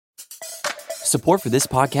Support for this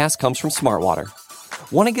podcast comes from Smartwater.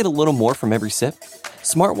 Want to get a little more from every sip?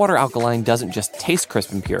 Smartwater Alkaline doesn't just taste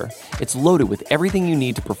crisp and pure, it's loaded with everything you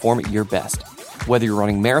need to perform at your best, whether you're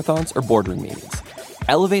running marathons or boardroom meetings.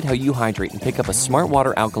 Elevate how you hydrate and pick up a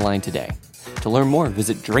Smartwater Alkaline today. To learn more,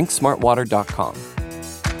 visit drinksmartwater.com.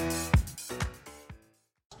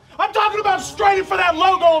 I'm talking about straining for that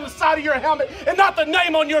logo on the side of your helmet and not the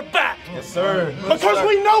name on your back. Yes, sir. Because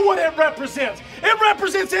we know what it represents. It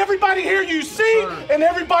represents everybody here you see and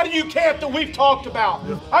everybody you can't that we've talked about.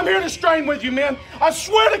 I'm here to strain with you, man. I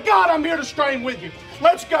swear to God, I'm here to strain with you.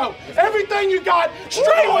 Let's go. Everything you got,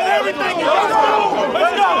 strain with everything you got.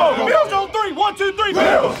 Let's go. Bills on three. 1, 2, 3.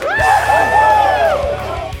 Bills.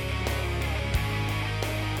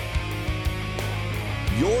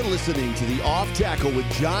 You're listening to the Off Tackle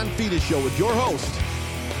with John Fina show with your host,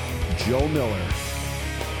 Joe Miller.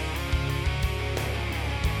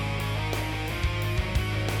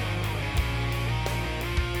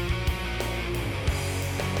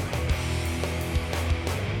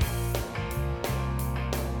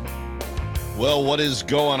 Well, what is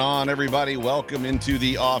going on, everybody? Welcome into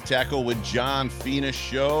the Off Tackle with John Fina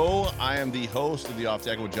show. I am the host of the Off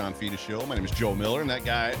Tackle with John Fina show. My name is Joe Miller, and that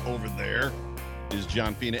guy over there is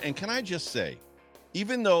John Fina. And can I just say,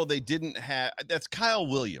 even though they didn't have, that's Kyle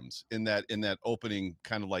Williams in that opening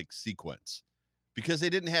kind of like sequence, because they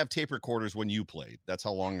didn't have tape recorders when you played. That's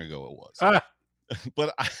how long ago it was.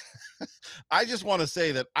 But I just want to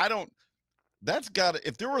say that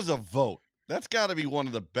if there was a vote, that's got to be one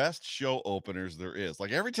of the best show openers there is.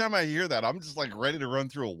 Like every time I hear that, I'm just like ready to run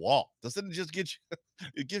through a wall. Doesn't it just get you?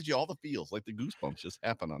 It gives you all the feels, like the goosebumps just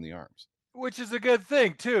happen on the arms. Which is a good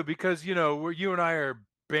thing too, because you and I are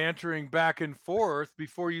bantering back and forth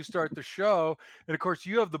before you start the show, and of course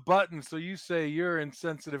you have the button, so you say your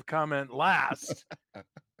insensitive comment last,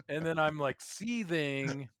 and then I'm like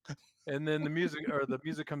seething, and then the music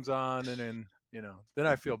comes on, and then then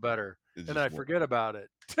I feel better, and I forget about it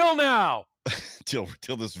till now.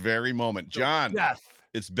 till this very moment. John,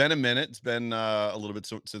 it's been a minute. It's been a little bit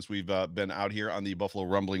since we've been out here on the Buffalo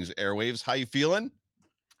Rumblings airwaves. How you feeling?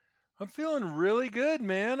 I'm feeling really good,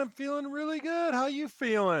 man. I'm feeling really good. How you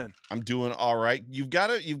feeling? I'm doing all right. You've got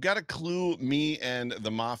to clue me and the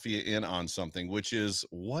Mafia in on something, which is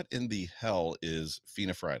what in the hell is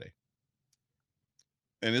Fina Friday?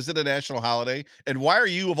 And is it a national holiday? And why are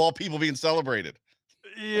you, of all people, being celebrated?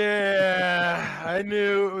 Yeah, I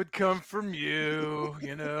knew it would come from you,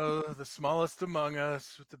 the smallest among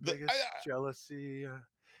us with the biggest jealousy.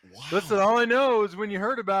 Wow. Listen, all I know is when you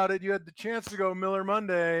heard about it, you had the chance to go Miller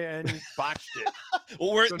Monday and you botched it.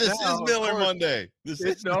 Well, this is Miller Monday.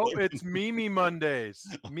 It's Mimi Mondays.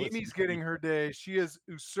 Mimi's getting her day. She has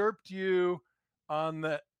usurped you on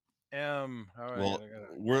the M. All right, well,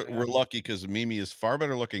 we're lucky because Mimi is far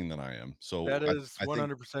better looking than I am. So that is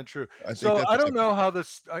 100% true. So I don't know how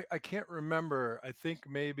this. I can't remember. I think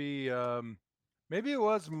maybe it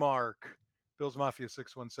was Mark, Bill's Mafia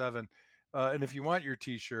 617. And if you want your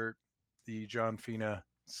T-shirt, the John Fina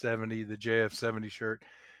 70, the JF 70 shirt,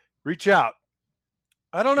 reach out.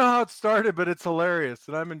 I don't know how it started, but it's hilarious,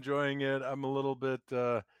 and I'm enjoying it. I'm a little bit,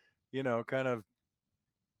 kind of.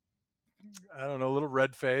 I don't know, a little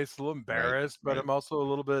red faced, a little embarrassed, but I'm also a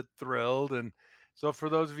little bit thrilled. And so for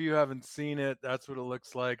those of you who haven't seen it, that's what it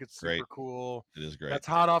looks like. It's super cool. It is great. That's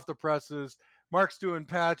hot off the presses. Mark's doing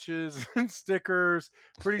patches and stickers.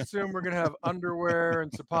 Pretty soon we're going to have underwear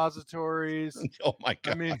and suppositories. Oh my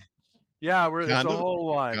God. I mean, yeah, it's a whole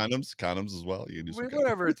line. Condoms as well. You can do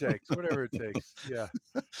whatever it takes. Yeah.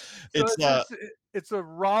 It's a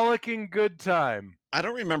rollicking good time. I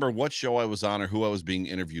don't remember what show I was on or who I was being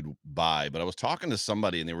interviewed by, but I was talking to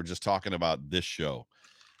somebody and they were just talking about this show.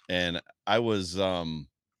 And I was,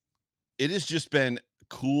 it has just been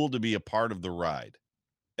cool to be a part of the ride.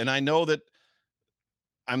 And I know that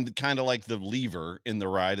I'm kind of like the lever in the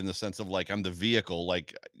ride in the sense of like, I'm the vehicle,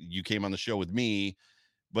 like you came on the show with me,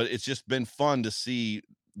 but it's just been fun to see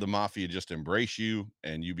the Mafia just embrace you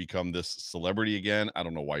and you become this celebrity again. I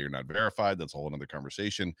don't know why you're not verified. That's a whole other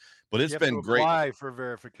conversation, but it's been great. Apply for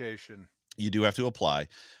verification. You do have to apply.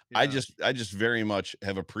 Yeah. I just very much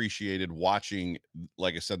have appreciated watching,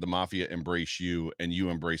 like I said, the Mafia embrace you and you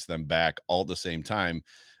embrace them back all at the same time,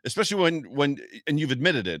 especially when, and you've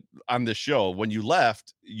admitted it on this show, when you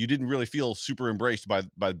left, you didn't really feel super embraced by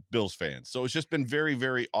Bills fans. So it's just been very,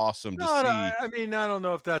 very awesome to see. I mean, I don't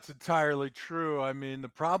know if that's entirely true. I mean, the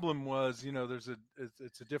problem was,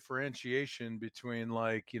 it's a differentiation between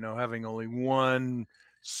having only one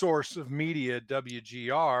source of media,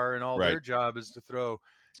 WGR, and all their job is to throw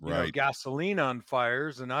Right. gasoline on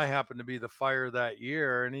fires, and I happened to be the fire that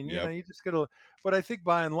year. And then, Yep. you just gotta. But I think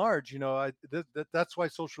by and large, that's why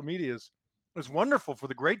social media is wonderful for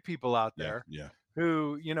the great people out Yeah. there Yeah.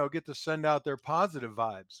 who get to send out their positive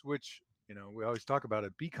vibes, which we always talk about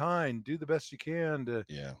it. Be kind, do the best you can to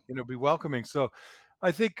Yeah. be welcoming. So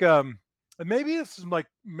I think and maybe this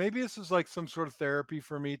is like some sort of therapy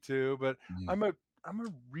for me too, but Mhm. I'm a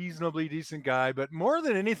reasonably decent guy, but more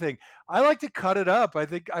than anything, I like to cut it up. I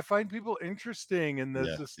think I find people interesting in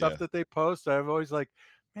Yeah. the stuff Yeah. that they post. I've always like,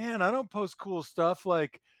 man, I don't post cool stuff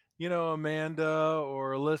like Amanda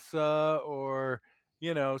or Alyssa or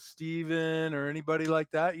Steven or anybody like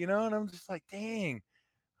that, and I'm just like, dang,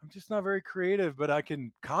 I'm just not very creative, but I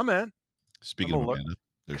can comment. I'm Speaking a of Amanda,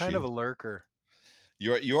 there she kind of is. a lurker.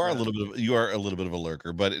 You are a Yeah. little bit of a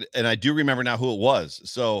lurker, but and I do remember now who it was.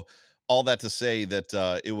 So all that to say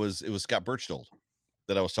that it was Scott Birchtold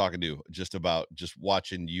that I was talking to just about just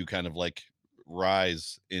watching you kind of like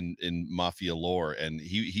rise in mafia lore, and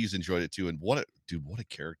he's enjoyed it too. And what a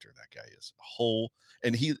character that guy is.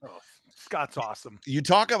 And he Oh, Scott's awesome. you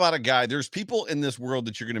talk about a guy, there's people in this world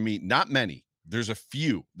that you're going to meet, not many. There's a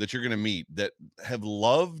few that you're going to meet that have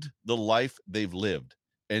loved the life they've lived.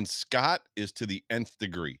 And Scott is to the nth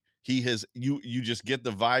degree. He has you just get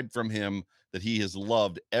the vibe from him that he has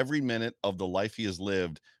loved every minute of the life he has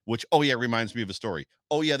lived, which oh yeah, reminds me of a story.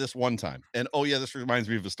 Oh yeah, this one time. And oh yeah, this reminds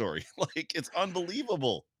me of a story. Like it's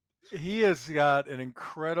unbelievable. He has got an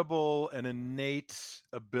incredible and innate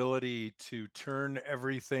ability to turn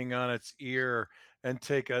everything on its ear and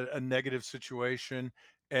take a negative situation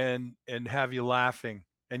and have you laughing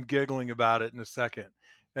and giggling about it in a second.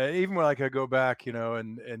 Even when like I go back,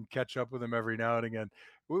 and catch up with him every now and again,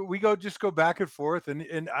 we go back and forth,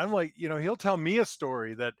 and I'm like, he'll tell me a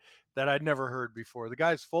story that I'd never heard before. The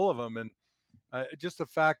guy's full of them, and just the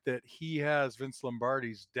fact that he has Vince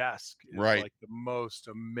Lombardi's desk is Right. like the most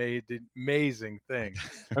amazing thing.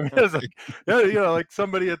 I mean, it's like, like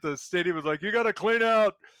somebody at the stadium was like, "You got to clean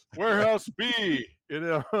out warehouse B,"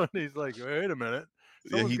 and he's like, "Wait a minute,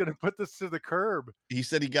 Yeah, someone's going to put this to the curb." he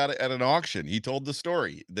said he got it at an auction. He told the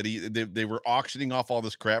story that they were auctioning off all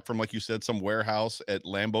this crap from, like you said, some warehouse at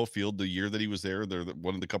Lambeau Field the year that he was there.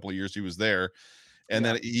 One of the couple of years he was there, and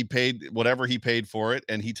Yeah. then he paid whatever he paid for it,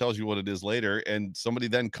 and he tells you what it is later. And somebody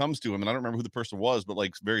then comes to him, and I don't remember who the person was, but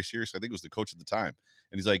like very serious, I think it was the coach at the time.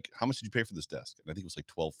 And he's like, "How much did you pay for this desk?" And I think it was like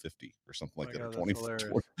 $12.50 or something Oh like my that, or God, that's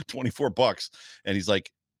hilarious. $24. And he's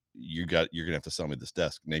like, you're gonna have to sell me this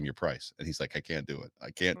desk. Name your price. And he's like, I can't do it.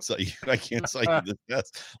 I can't sell you. I can't sell you this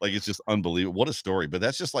desk. Like it's just unbelievable. What a story! But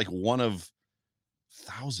that's just like one of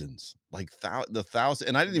thousands, like the thousand.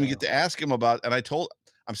 And I didn't even Yeah. get to ask him about. And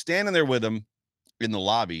I'm standing there with him in the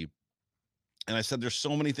lobby, and I said, "There's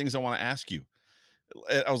so many things I want to ask you."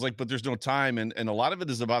 And I was like, "But there's no time." And a lot of it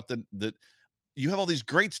is about the you have all these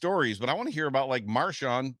great stories, but I want to hear about like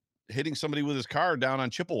Marshawn hitting somebody with his car down on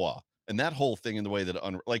Chippewa and that whole thing in the way that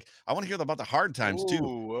like I want to hear about the hard times too.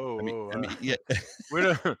 Oh, whoa, I mean, whoa. yeah,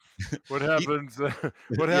 What he, happens? What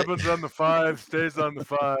yeah, happens on the 5 stays on the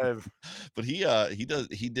 5. but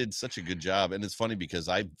he did such a good job, and it's funny because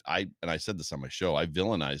I said this on my show, I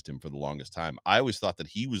villainized him for the longest time. I always thought that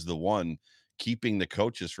he was the one keeping the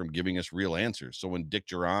coaches from giving us real answers. So when Dick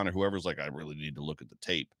Duran or whoever's like, I really need to look at the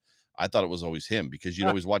tape, I thought it was always him because you'd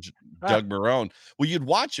always watch Doug Marrone. Well, you'd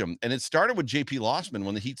watch him, and it started with JP Lossman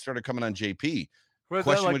when the heat started coming on JP. Was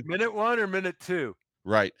that Question like would minute 1 or minute 2?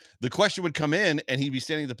 Right. The question would come in, and he'd be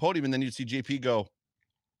standing at the podium, and then you'd see JP go,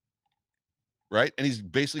 right? And he's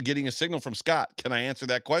basically getting a signal from Scott. Can I answer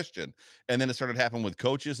that question? And then it started happening with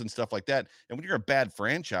coaches and stuff like that. And when you're a bad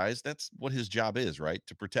franchise, that's what his job is, right?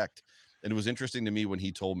 To protect. And it was interesting to me when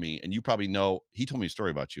he told me, and you probably know, he told me a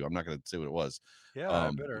story about you. I'm not going to say what it was.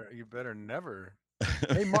 Yeah, you better never.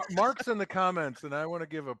 Hey, Mark's in the comments, and I want to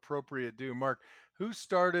give appropriate due. Mark, who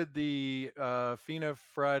started the Fina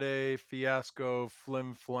Friday fiasco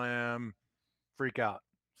flim flam freak out?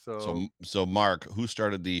 So Mark, who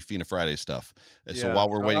started the Fina Friday stuff? So Yeah, while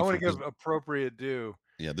we're I waiting want for, to give appropriate due.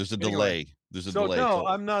 yeah, there's a Anyway, delay. There's a so delay. no, So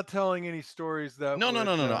I'm not telling any stories that no. would.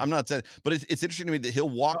 I'm not saying, but it's interesting to me that he'll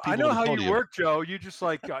walk I people know to the how you podium. work, Joe. You just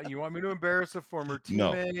like you want me to embarrass a former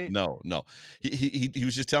teammate. No. He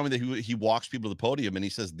was just telling me that he walks people to the podium and he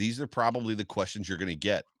says these are probably the questions you're going to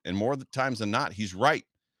get, and more of the times than not, he's right,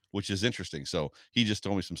 which is interesting. So he just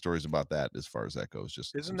told me some stories about that as far as that goes.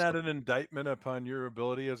 Just Isn't some that stuff. an indictment upon your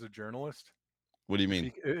ability as a journalist? What do you If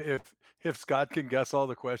mean? he, if Scott can guess all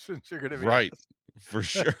the questions you're going to be Right. asked. For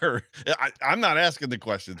sure. I'm not asking the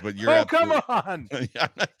questions, but you're Oh, come absolutely.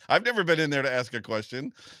 on. I've never been in there to ask a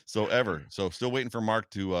question, so ever. So still waiting for Mark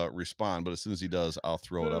to respond, but as soon as he does, I'll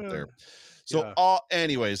throw it up there. So,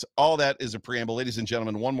 anyways, all that is a preamble. Ladies and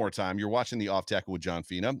gentlemen, one more time, you're watching the Off Tackle with John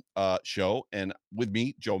Fina show, and with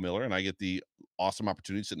me, Joe Miller, and I get the awesome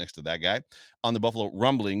opportunity to sit next to that guy on the Buffalo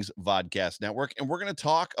Rumblings Vodcast Network, and we're going to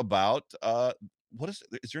talk about what is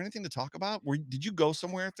there anything to talk about? Did you go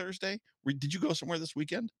somewhere Thursday? Did you go somewhere this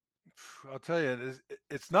weekend? I'll tell you,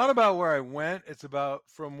 it's not about where I went. It's about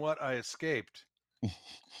from what I escaped.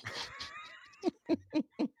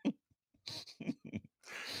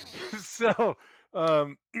 So,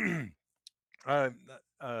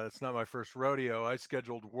 it's not my first rodeo. I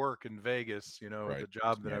scheduled work in Vegas, Right. the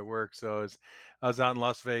job that I work. So I was out in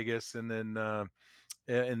Las Vegas, and then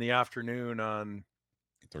in the afternoon on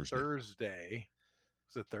Thursday.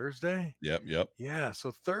 Was it Thursday? Yep. Yeah.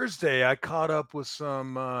 So Thursday, I caught up with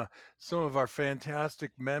some of our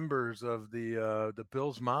fantastic members of the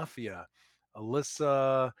Bills Mafia,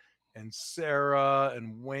 Alyssa and Sarah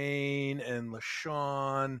and Wayne and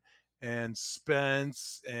LaShawn and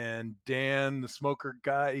Spence and Dan, the smoker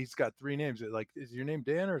guy. He's got 3 names. Like, is your name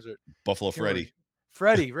Dan or is it Buffalo Freddy?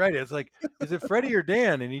 Freddie, right? It's like, is it Freddie or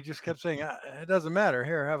Dan? And he just kept saying, it doesn't matter.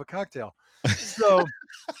 Here, have a cocktail. So.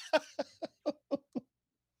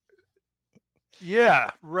 Yeah,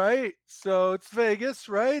 right. So it's Vegas,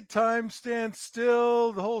 right? Time stands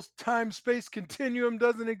still. The whole time-space continuum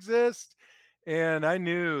doesn't exist. And I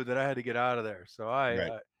knew that I had to get out of there. So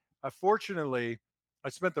I fortunately, I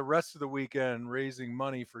spent the rest of the weekend raising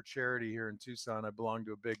money for charity here in Tucson. I belong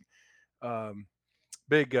to a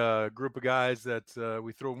big group of guys that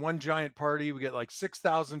we throw one giant party. We get like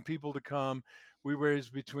 6,000 people to come. We raise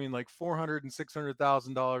between like $400,000 and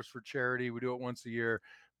 $600,000 for charity. We do it once a year.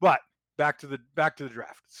 But back to the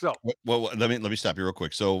draft. So, well, let me stop you real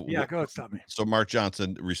quick. So yeah, go ahead, stop me. So Mark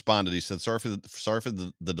Johnson responded. He said, "Sorry for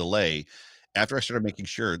the delay. After I started making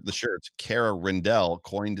the shirts, Kara Rendell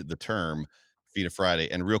coined the term Fina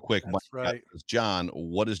Friday." And real quick, That's right. John,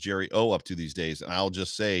 what is Jerry O up to these days? And I'll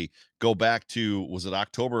just say, go back to, was it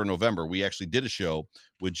October or November? We actually did a show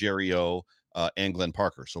with Jerry O and Glenn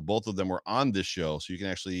Parker. So both of them were on this show. So you can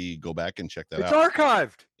actually go back and check that out. It's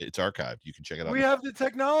archived. It's archived. You can check it out. We have the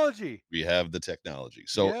technology.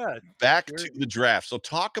 So back to the draft. So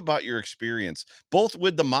talk about your experience, both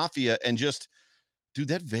with the Mafia and just, dude,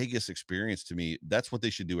 that Vegas experience, to me, that's what they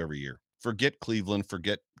should do every year. Forget Cleveland,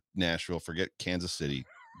 forget Nashville, forget Kansas City,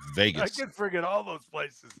 Vegas. I can forget all those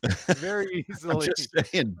places very easily. I'm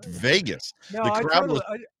just saying, Vegas. No, I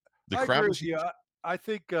agree with you. I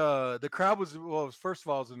think the crowd was, first of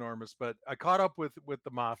all, it was enormous, but I caught up with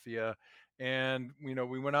the Mafia, and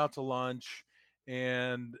we went out to lunch,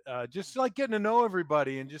 and just like getting to know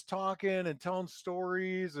everybody and just talking and telling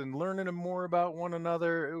stories and learning more about one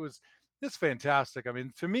another. It's fantastic. I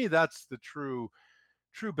mean, to me, that's the true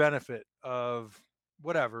benefit of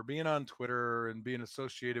being on Twitter and being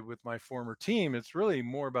associated with my former team. It's really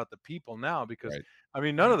more about the people now, because I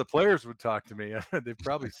mean, none of the players would talk to me. They've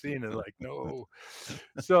probably seen it, like, no.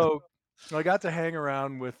 So I got to hang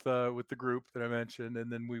around with the group that I mentioned,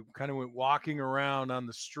 and then we kind of went walking around on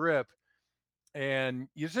the strip, and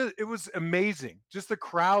it was amazing. Just the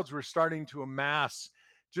crowds were starting to amass,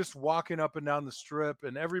 just walking up and down the strip,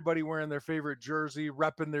 and everybody wearing their favorite jersey,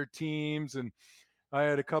 repping their teams. And I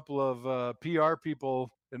had a couple of PR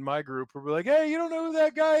people in my group who were like, "Hey, you don't know who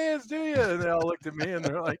that guy is, do you?" And they all looked at me and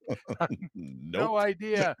they're like, "No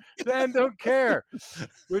idea." Then don't care.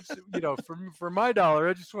 Which, for my dollar,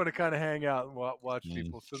 I just want to kind of hang out and watch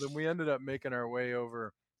people. So then we ended up making our way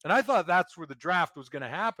over, and I thought that's where the draft was going to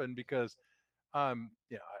happen, because, I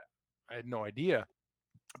had no idea.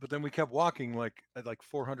 But then we kept walking at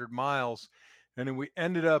 400 miles, and then we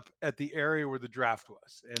ended up at the area where the draft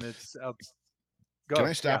was, and it's. Can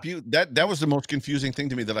I stop you? That was the most confusing thing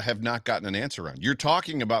to me that I have not gotten an answer on. You're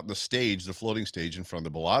talking about the floating stage in front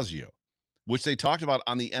of the Bellagio, which they talked about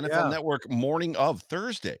on the NFL Network morning of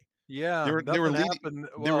Thursday. Yeah,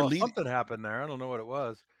 something happened there. I don't know what it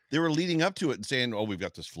was. They were leading up to it and saying, "Oh, we've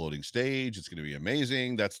got this floating stage. It's going to be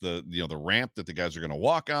amazing. That's the ramp that the guys are going to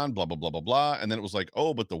walk on, blah, blah, blah, blah, blah." And then it was like,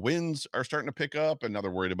 "Oh, but the winds are starting to pick up, and now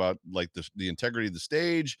they're worried about like the integrity of the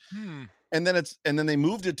stage." And then they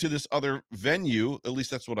moved it to this other venue. At least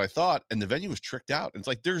that's what I thought. And the venue was tricked out. It's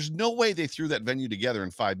like, there's no way they threw that venue together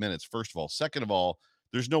in 5 minutes. First of all, second of all,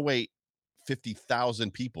 there's no way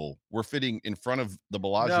 50,000 people were fitting in front of the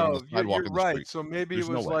Bellagio on the sidewalk. You're right. So maybe it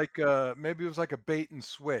was like a bait and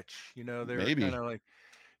switch. They were kind of like,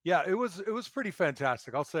 it was pretty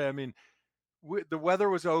fantastic. I'll say. I mean, the weather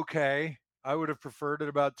was okay. I would have preferred it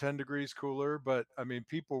about 10 degrees cooler, but I mean,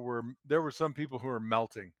 there were some people who were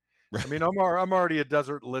melting. I mean, I'm already a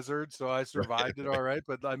desert lizard, so I survived it all right.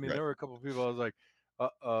 But I mean, there were a couple of people I was like,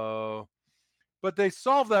 uh-oh. But they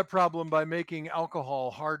solved that problem by making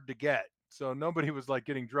alcohol hard to get. So nobody was like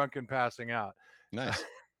getting drunk and passing out. Nice.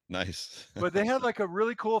 Nice. But they had like a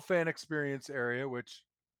really cool fan experience area, which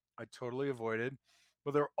I totally avoided.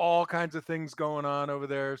 But there were all kinds of things going on over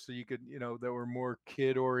there. So you could, that were more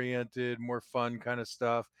kid oriented, more fun kind of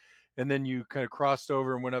stuff. And then you kind of crossed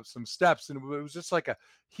over and went up some steps. And it was just like a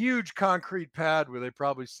huge concrete pad where they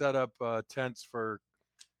probably set up tents for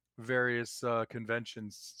various convention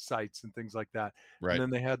sites and things like that. And Right. then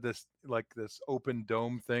they had this open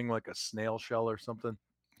dome thing, like a snail shell or something.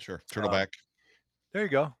 Sure. Turtleback. There you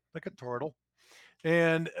go, like a turtle.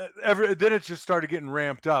 And then it just started getting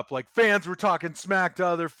ramped up. Like fans were talking smack to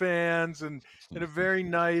other fans, and in a very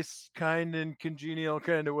nice, kind, and congenial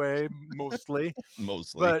kind of way, mostly.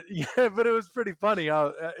 Mostly. But yeah, but it was pretty funny.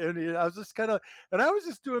 And I was just kind of, and I was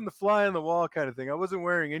just doing the fly on the wall kind of thing. I wasn't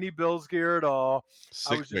wearing any Bills gear at all.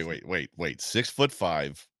 I was just, Wait.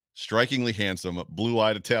 6'5", strikingly handsome,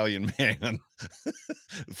 blue-eyed Italian man.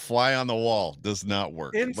 Fly on the wall does not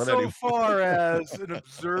work. insofar as an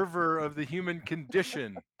observer of the human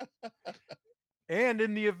condition. And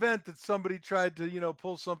in the event that somebody tried to,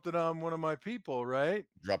 pull something on one of my people, right?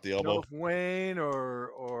 Drop the elbow. If Wayne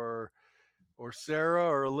or Sarah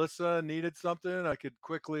or Alyssa needed something, I could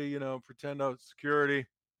quickly, pretend I was security,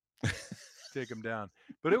 take them down.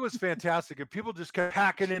 But it was fantastic, and people just kept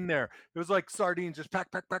packing in there. It was like sardines, just pack.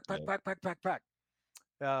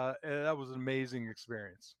 And that was an amazing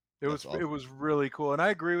experience. It was really cool, and I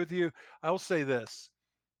agree with you. I will say this: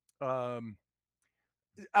 outdoors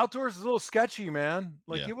is a little sketchy, man.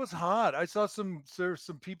 Like it was hot. I saw some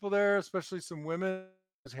people there, especially some women.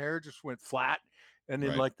 His hair just went flat, and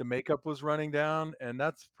then like the makeup was running down, and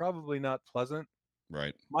that's probably not pleasant.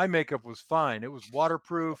 Right. My makeup was fine. It was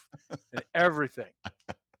waterproof and everything.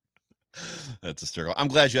 That's a struggle. I'm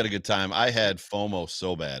glad you had a good time. I had FOMO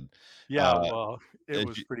so bad. Yeah, well, it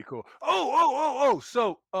was pretty cool.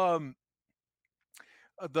 So,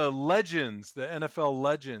 the legends, the NFL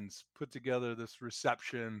legends, put together this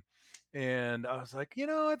reception, and I was like,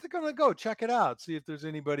 I think I'm gonna go check it out, see if there's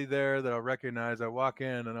anybody there that I'll recognize. I walk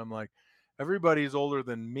in, and I'm like, everybody's older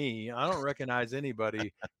than me. I don't recognize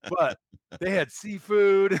anybody, but they had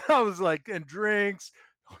seafood. I was like, and drinks,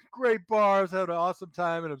 great bars. Had an awesome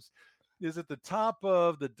time, and it was at the top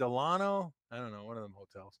of the Delano. I don't know, one of them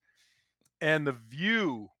hotels, and the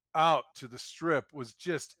view out to the strip was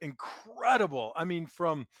just incredible. I mean,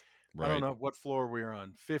 from I don't know what floor we were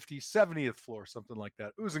on, 70th floor, something like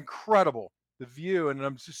that. It was incredible, the view. And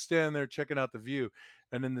I'm just standing there checking out the view.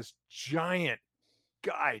 And then this giant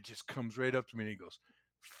guy just comes right up to me and he goes,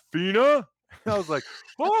 Fina? I was like,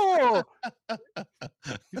 oh,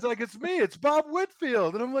 he's like, it's me, it's Bob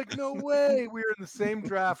Whitfield. And I'm like, no way. We were in the same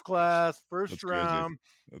draft class, first round.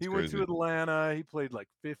 He went to Atlanta. He played like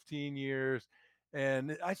 15 years.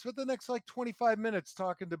 And I spent the next like 25 minutes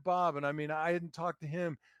talking to Bob. And I mean, I hadn't talked to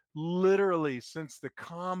him literally since the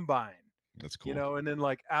combine. That's cool. And then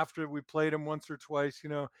like after we played him once or twice,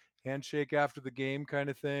 handshake after the game kind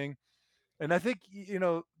of thing. And I think,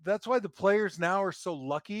 that's why the players now are so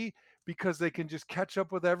lucky, because they can just catch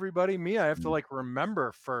up with everybody. Me, I have to like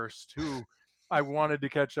remember first who I wanted to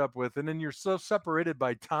catch up with. And then you're so separated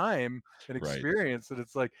by time and experience that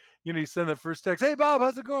it's like, you send the first text, hey, Bob,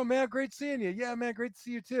 how's it going, man? Great seeing you. Yeah, man, great to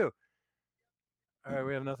see you too. All right,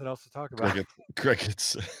 we have nothing else to talk about.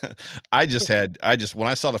 Crickets. When I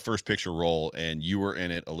saw the first picture roll and you were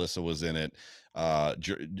in it, Alyssa was in it,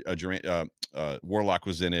 Warlock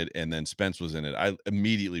was in it, and then Spence was in it, I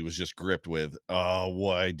immediately was just gripped with,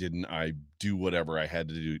 why didn't I do whatever I had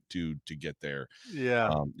to do to get there?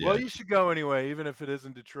 Yeah. Well, you should go anyway, even if it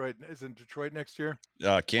isn't Detroit. Isn't Detroit next year?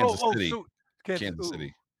 Kansas City. So, Kansas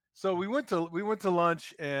City. So we went to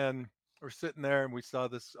lunch, and we're sitting there, and we saw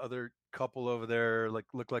this other couple over there, like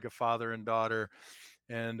looked like a father and daughter.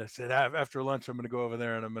 And I said, after lunch, I'm going to go over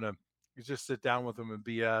there and I'm going to just sit down with them and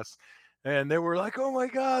BS. And they were like, oh my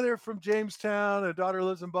God, they're from Jamestown. Their daughter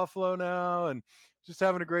lives in Buffalo now, and just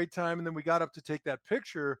having a great time. And then we got up to take that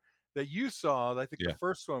picture that you saw. I think the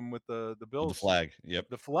first one with the Bills, the flag. Yep.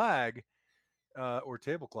 The flag, or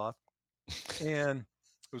tablecloth. And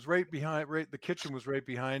it was right behind, the kitchen was right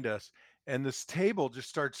behind us. And this table just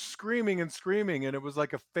starts screaming and screaming. And it was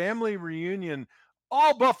like a family reunion,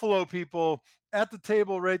 all Buffalo people at the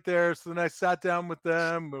table right there. So then I sat down with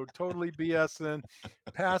them. We were totally BSing,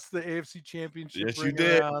 passed the AFC Championship. Yes, you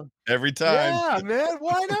did. Around. Every time. Yeah, man.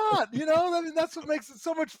 Why not? I mean, that's what makes it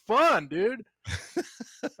so much fun, dude.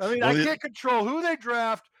 I mean, I can't control who they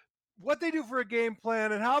draft, what they do for a game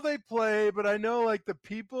plan, and how they play. But I know like the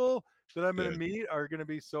people that I'm going to meet are going to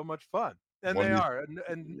be so much fun. And One they of these, are,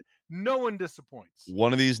 and no one disappoints.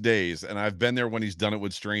 one of these days, and I've been there when he's done it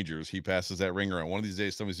with strangers. He passes that ring around. One of these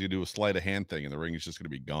days, somebody's gonna do a sleight of hand thing, and the ring is just gonna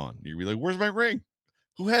be gone. You'll be like, "Where's my ring?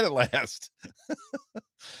 Who had it last?"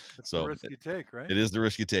 It's the So risk you take, right? it is the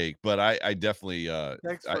risk you take. But I definitely,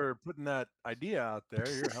 Thanks I for putting that idea out there.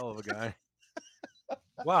 You're a hell of a guy.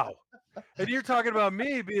 Wow. And you're talking about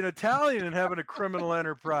me being Italian and having a criminal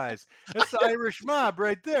enterprise. That's the Irish mob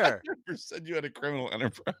right there. never said you had a criminal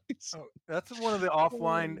enterprise. Oh, that's one of the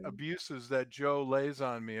offline abuses that Joe lays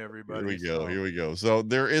on me, Here everybody. we go. So Here we go. So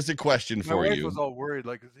there is a question my for wife you. was all worried,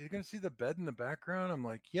 like, is he gonna see the bed in the background? I'm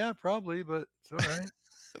like, yeah, probably, but it's all right.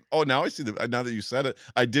 Oh, now I see now that you said it,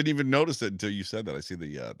 I didn't even notice it until you said that. I see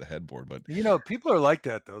the headboard, but People are like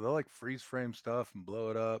that though. They'll like freeze frame stuff and blow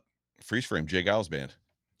it up. freeze frame, Jay Giles band.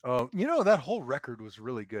 Oh, that whole record was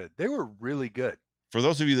really good. They were really good. For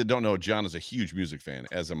those of you that don't know, John is a huge music fan,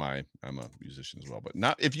 as am I. I'm a musician as well, but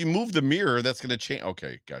not if you move the mirror, that's going to change.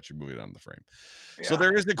 Okay, got you. Moving on the frame. So Yeah.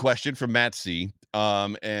 there is a question from Matt C.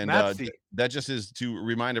 And Matt C. that just is to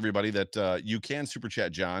remind everybody that you can super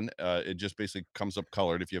chat John. It just basically comes up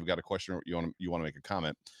colored if you've got a question or you want to make a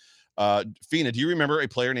comment. Fina, do you remember a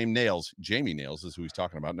player named Nails? Jamie Nails is who he's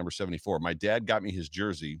talking about, number 74. My dad got me his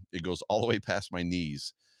jersey. It goes all the way past my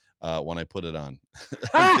knees when I put it on.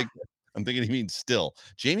 I'm thinking he means still.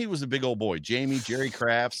 Jamie was a big old boy. Jamie, Jerry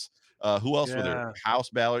Crafts. Who else were there? House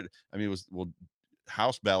Ballard. I mean, it was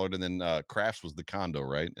House Ballard, and then Crafts was the condo,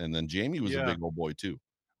 right? And then Jamie was a big old boy too.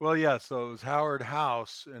 Well, yeah. So it was Howard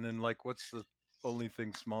House, and then like, what's the only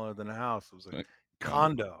thing smaller than a house? It was like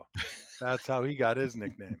condo. That's how he got his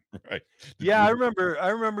nickname. Right. Yeah, I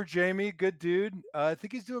remember Jamie, good dude. I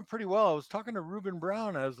think he's doing pretty well. I was talking to Ruben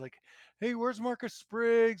Brown. I was like, hey, where's Marcus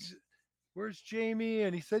Spriggs? Where's Jamie?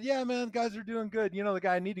 And he said, yeah, man, guys are doing good. The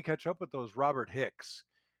guy I need to catch up with those Robert Hicks,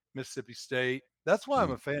 Mississippi State. That's why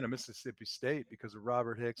I'm a fan of Mississippi State, because of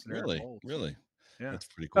Robert Hicks and Aaron Moulds. Really? Yeah. That's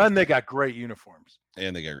pretty cool. And they got great uniforms.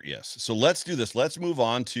 And they got, yes. So let's do this. Let's move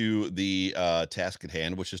on to the task at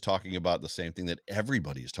hand, which is talking about the same thing that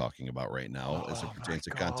everybody is talking about right now as it pertains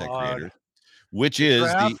to content creators, which is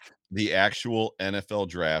the actual NFL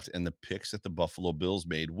draft and the picks that the Buffalo Bills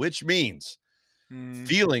made, which means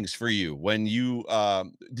feelings for you when you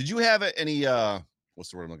did you have any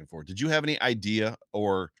what's the word I'm looking for? Did you have any idea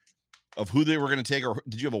or of who they were going to take, or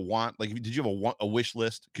did you have a want? Like, did you have a wish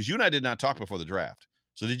list? Because you and I did not talk before the draft.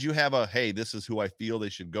 So did you have hey, this is who I feel they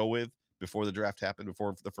should go with before the draft happened,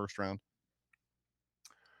 before the first round?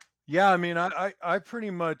 Yeah, I mean, I pretty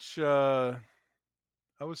much I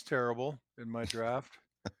was terrible in my draft.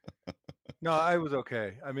 No, I was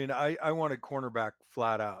okay. I mean, I wanted cornerback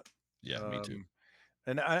flat out. Yeah, me too.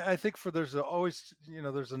 And I think there's always,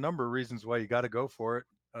 there's a number of reasons why you got to go for it.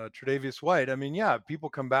 Tre'Davious White. I mean, yeah, people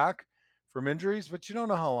come back from injuries, but you don't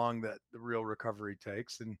know how long that the real recovery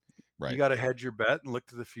takes, and you got to hedge your bet and look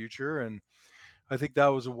to the future. And I think that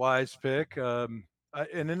was a wise pick. And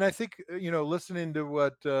then I think listening to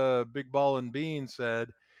what Big Ball and Bean said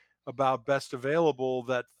about best available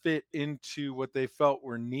that fit into what they felt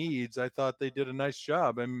were needs, I thought they did a nice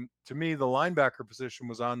job. And to me, the linebacker position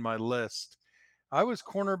was on my list. I was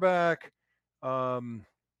cornerback,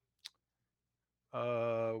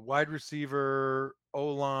 wide receiver,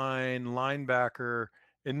 O-line, linebacker,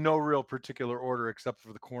 in no real particular order except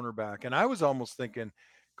for the cornerback. And I was almost thinking,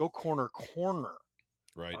 go corner.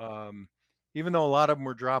 Right. Even though a lot of them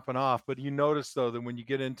were dropping off, but you notice though that when you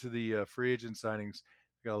get into the free agent signings,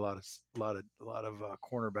 you got a lot of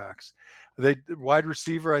cornerbacks. They wide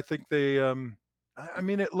receiver, I think they. I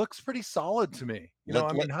mean, it looks pretty solid to me.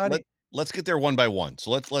 Let's get there one by one.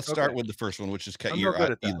 So let's start with the first one, which is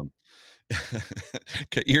Kair Elam.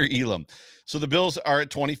 Kair Elam. So the Bills are at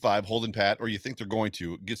 25, holding pat, or you think they're going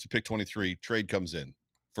to. Gets to pick 23. Trade comes in.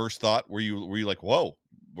 First thought, were you like, whoa,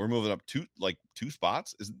 we're moving up two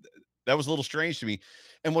spots? That was a little strange to me.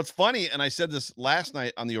 And what's funny, and I said this last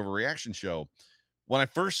night on the Overreaction show, when I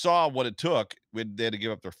first saw what it took, they had to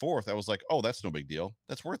give up their fourth. I was like, oh, that's no big deal.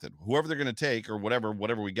 That's worth it. Whoever they're going to take, or whatever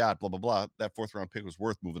we got, blah, blah, blah, that fourth round pick was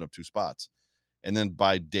worth moving up 2 spots. And then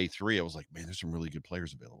by day 3, I was like, man, there's some really good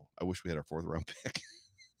players available. I wish we had our 4th round pick.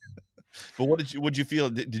 But what'd you feel?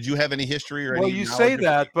 Did you have any history or you say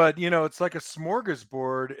that, but it's like a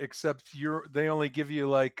smorgasbord, except they only give you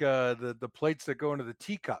like the plates that go into the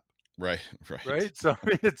teacup. Right. So I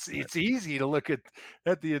mean, it's easy to look at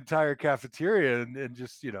the entire cafeteria and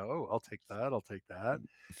just I'll take that.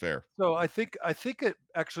 Fair. So I think it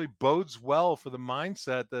actually bodes well for the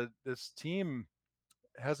mindset that this team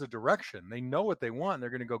has a direction. They know what they want. And they're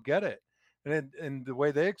going to go get it. And the way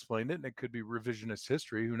they explained it, and it could be revisionist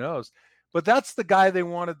history, who knows? But that's the guy they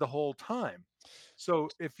wanted the whole time. So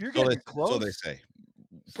if you're So they getting so they close, say. so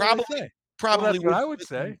they Probably say. Well, probably that's what I would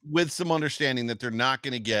say. with some understanding that they're not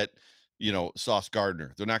gonna get, Sauce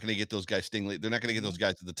Gardner. They're not gonna get those guys Stingley. They're not gonna get those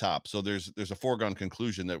guys at the top. So there's a foregone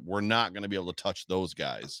conclusion that we're not gonna be able to touch those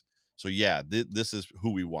guys. So yeah, this is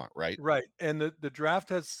who we want, right? Right. And the draft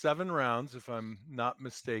has 7 rounds, if I'm not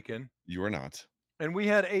mistaken. You are not. And we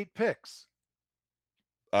had 8 picks.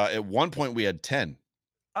 At one point we had 10.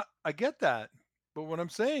 I get that. But what I'm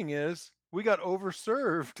saying is we got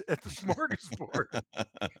overserved at the smorgasbord,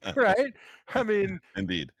 right? I mean,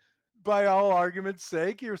 Indeed. by all argument's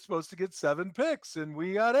sake, you're supposed to get 7 picks and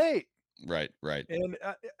we got 8. Right. And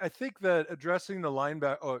I think that addressing the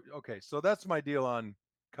linebacker. Oh, okay. So that's my deal on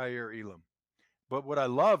Kyer Elam. But what I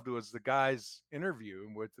loved was the guy's interview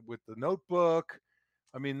with the notebook.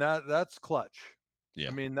 I mean, that's clutch. Yeah.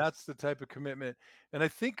 I mean, that's the type of commitment. And I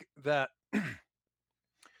think that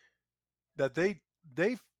that they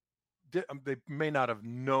may not have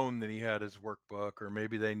known that he had his workbook, or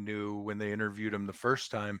maybe they knew when they interviewed him the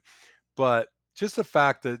first time, but just the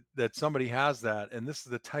fact that somebody has that, and this is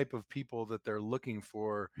the type of people that they're looking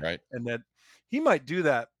for, Right. and that he might do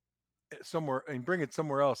that somewhere and bring it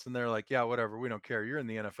somewhere else, and they're like, yeah, whatever, we don't care, you're in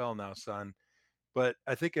the NFL now, son. But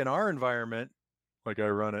I think in our environment, like I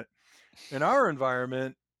run it, in our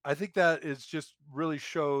environment, I think that is just really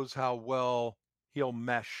shows how well he'll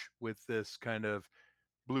mesh with this kind of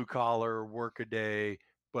blue collar work a day,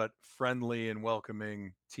 but friendly and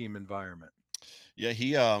welcoming team environment. Yeah,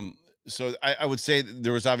 so I would say that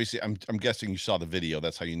there was obviously I'm guessing you saw the video,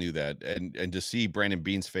 that's how you knew that. And to see Brandon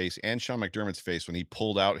Beane's face and Sean McDermott's face when he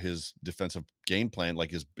pulled out his defensive game plan,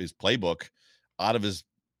 like his playbook out of his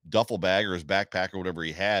duffel bag or his backpack or whatever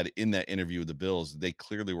he had in that interview with the Bills, they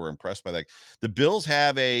clearly were impressed by that. The Bills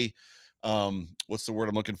have a what's the word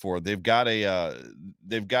I'm looking for? They've got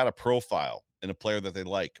a profile and a player that they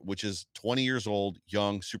like, which is 20 years old,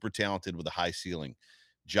 young, super talented with a high ceiling.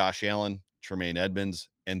 Josh Allen, Tremaine Edmonds,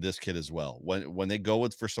 and this kid as well. When they go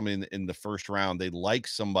for somebody in the first round, they like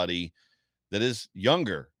somebody that is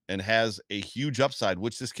younger and has a huge upside,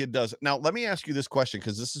 which this kid does. Now, let me ask you this question,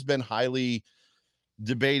 because this has been highly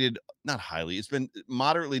debated, not highly, it's been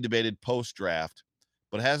moderately debated post-draft,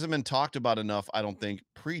 but hasn't been talked about enough, I don't think,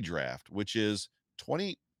 pre-draft, which is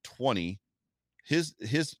 2020.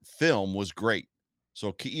 His film was great.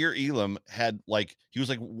 So Kyer Elam he was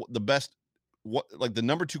the best, the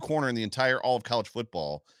number 2 corner in the entire all of college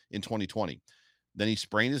football in 2020. Then he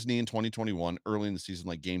sprained his knee in 2021 early in the season,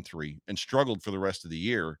 like game 3, and struggled for the rest of the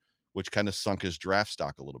year, which kind of sunk his draft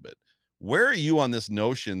stock a little bit. Where are you on this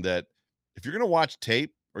notion that if you're going to watch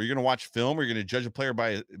tape or you're going to watch film or you're going to judge a player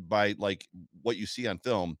by like what you see on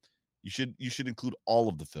film, you should include all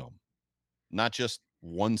of the film, not just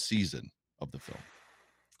one season of the film?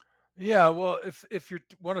 Yeah, well, if you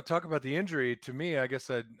want to talk about the injury, to me, I guess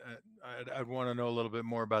I'd want to know a little bit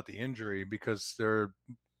more about the injury, because there are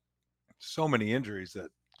so many injuries that,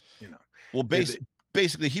 Well,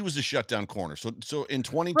 basically, he was a shutdown corner. So in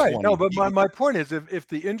 2020, right. No, but my point is, if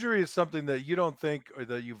the injury is something that you don't think, or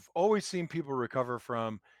that you've always seen people recover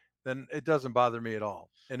from, then it doesn't bother me at all.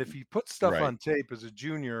 And if he puts stuff Right. on tape as a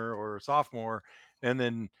junior or a sophomore, and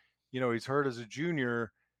then he's hurt as a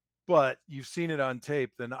junior, but you've seen it on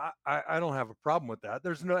tape, then I don't have a problem with that.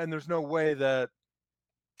 There's no way that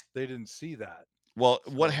they didn't see that. Well,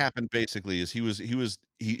 what So, happened basically is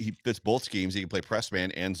he fits both schemes. He can play press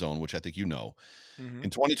man and zone, which I think mhm. In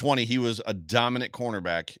 2020, he was a dominant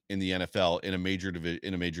cornerback in the NFL in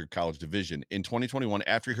a major college division. In 2021,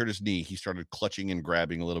 after he hurt his knee, he started clutching and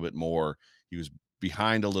grabbing a little bit more. He was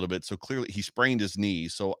behind a little bit, so clearly he sprained his knee.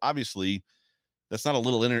 So obviously, that's not a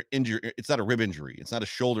little injury. It's not a rib injury. It's not a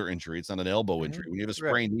shoulder injury. It's not an elbow injury. When you have a Right.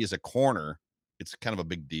 sprained knee as a corner, it's kind of a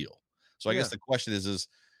big deal. So I Yeah. guess the question is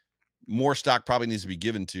more stock probably needs to be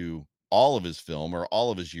given to all of his film or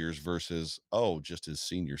all of his years versus, just his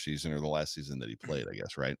senior season or the last season that he played, I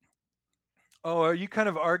guess, right? Oh, are you kind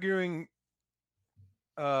of arguing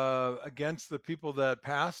against the people that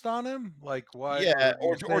passed on him? Like, why? Yeah,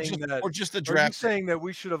 Or you're saying that? or just the Are you draft. saying that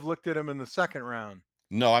we should have looked at him in the second round?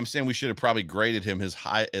 No, I'm saying we should have probably graded him as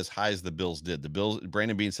high as the Bills did. The Bills,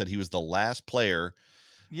 Brandon Beane said he was the last player,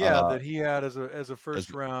 Yeah, uh, that he had as a as,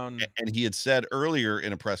 first round. and he had said earlier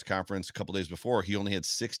in a press conference a couple days before he only had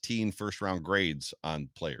 16 first round grades on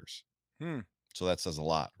players. Hmm. So that says a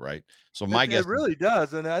lot, right? So my It guess, really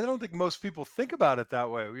does, and I don't think most people think about it that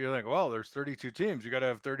way. You're like, well, there's 32 teams. You got to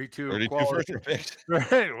have 32 32 first quality, round picks.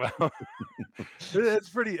 right? Well, it's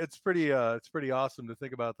pretty awesome to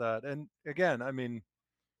think about that. And again, I mean,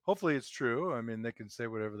 hopefully it's true. I mean, they can say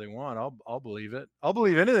whatever they want. I'll believe it. I'll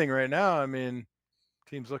believe anything right now. I mean,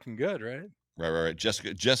 team's looking good, right? Right.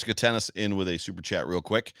 Jessica Tennis in with a super chat real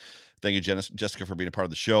quick. Thank you, Jessica, for being a part of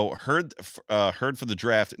the show. Heard for the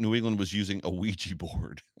draft, New England was using a Ouija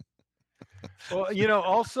board. Well,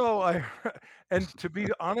 also and to be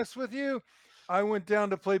honest with you, I went down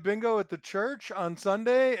to play bingo at the church on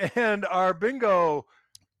Sunday, and our bingo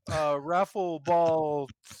raffle ball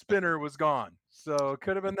spinner was gone. So it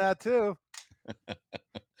could have been that too.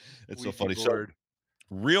 It's so Ouija funny. So board.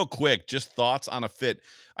 real quick, just thoughts on a fit.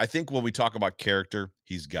 I think when we talk about character,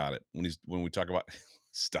 he's got it. When we talk about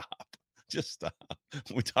stop. Just stop.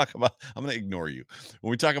 When we talk about, I'm going to ignore you.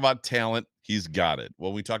 When we talk about talent, he's got it.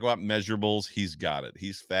 When we talk about measurables, he's got it.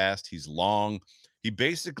 He's fast. He's long. He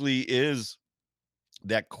basically is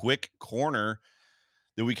that quick corner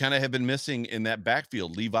that we kind of have been missing in that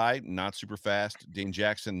backfield. Levi, not super fast. Dane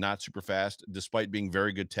Jackson, not super fast, despite being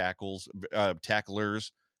very good tacklers,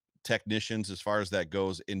 technicians, as far as that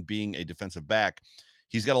goes, in being a defensive back.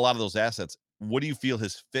 He's got a lot of those assets. What do you feel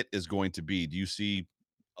his fit is going to be? Do you see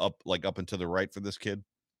up and to the right for this kid?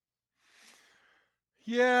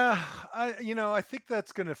 Yeah, I think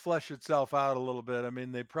that's going to flesh itself out a little bit. I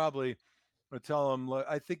mean, they probably would tell him, look,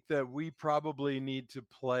 I think that we probably need to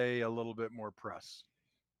play a little bit more press,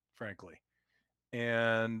 frankly.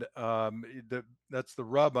 And that's the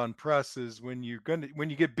rub on press is when you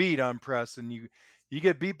get beat on press and you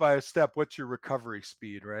get beat by a step, what's your recovery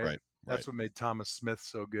speed, right? Right. That's what made Thomas Smith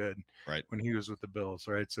so good Right. when he was with the Bills,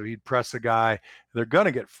 right? So he'd press a guy, they're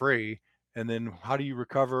gonna get free, and then how do you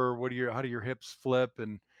recover? How do your hips flip,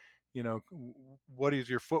 and what does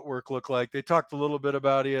your footwork look like? They talked a little bit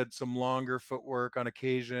about he had some longer footwork on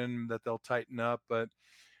occasion that they'll tighten up, but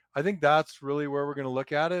I think that's really where we're going to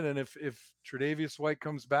look at it. And if Tre'Davious White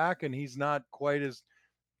comes back and he's not quite as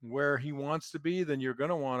where he wants to be, then you're going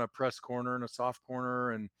to want a press corner and a soft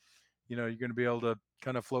corner, and you're going to be able to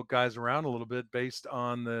kind of float guys around a little bit based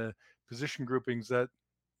on the position groupings that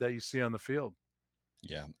you see on the field.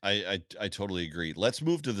 Yeah, I totally agree. Let's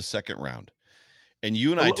move to the second round. And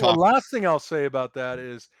you and I Well, talked. last thing I'll say about that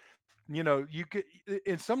is, you could,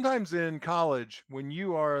 and sometimes in college, when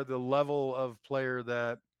you are the level of player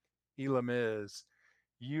that Elam is,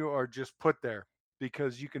 you are just put there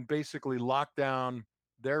because you can basically lock down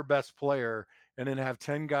their best player and then have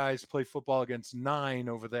 10 guys play football against 9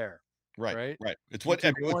 over there. Right. Right. It's You what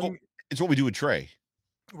take one. it's what we do with Trey.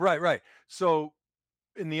 Right. So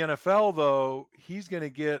in the NFL, though, he's going to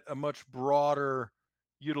get a much broader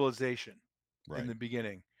utilization in Right. the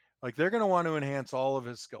beginning. Like they're going to want to enhance all of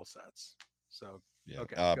his skill sets. So, Yeah.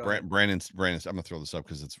 okay. Go ahead. Brandon, I'm going to throw this up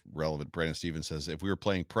because it's relevant. Brandon Stevens says if we were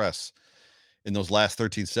playing press in those last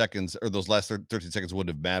 13 seconds, or those last 13 seconds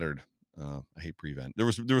wouldn't have mattered. I hate prevent. There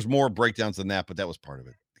was more breakdowns than that, but that was part of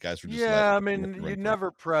it. The guys were just Yeah, I let mean, you you run through.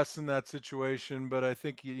 never press in that situation, but I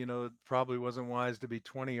think it probably wasn't wise to be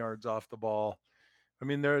 20 yards off the ball. I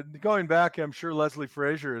mean, they're going back. I'm sure Leslie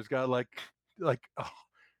Frazier has got oh,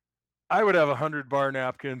 I would have 100 bar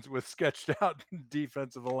napkins with sketched out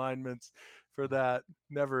defensive alignments for that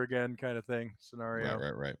never again kind of thing scenario.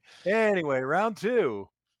 Right. Anyway, round 2.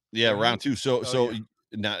 Yeah, round 2. So Yeah.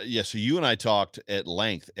 now, yeah, so you and I talked at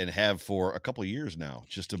length and have for a couple of years now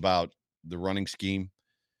just about the running scheme,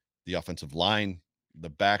 the offensive line, the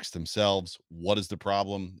backs themselves. What is the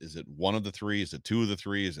problem? Is it one of the three? Is it two of the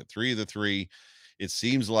three? Is it three of the three? It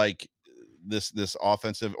seems like this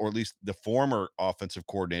offensive, or at least the former offensive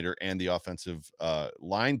coordinator and the offensive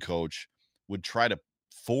line coach, would try to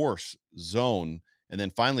force zone. And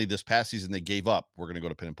then finally, this past season, they gave up. We're going to go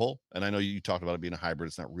to pin and pull. And I know you talked about it being a hybrid.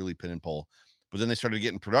 It's not really pin and pull. But then they started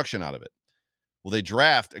getting production out of it. Well, they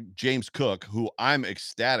draft James Cook, who I'm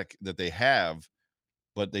ecstatic that they have,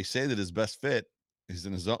 but they say that his best fit is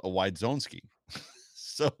in a wide zone scheme.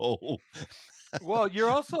 So, Well, you're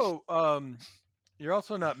also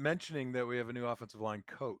not mentioning that we have a new offensive line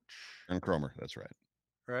coach, and Cromer, that's right.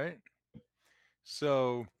 right?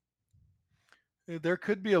 So there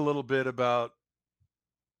could be a little bit about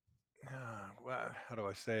how do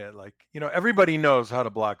I say it? Like, everybody knows how to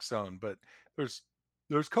block zone, but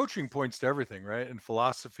there's coaching points to everything, right? And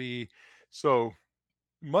philosophy. So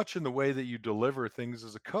much in the way that you deliver things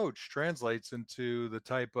as a coach translates into the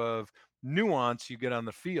type of nuance you get on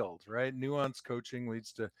the field, right? Nuance coaching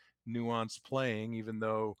leads to nuance playing, even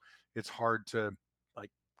though it's hard to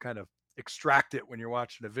like kind of extract it when you're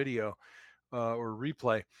watching a video or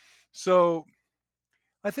replay. So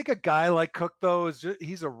I think a guy like Cook, though,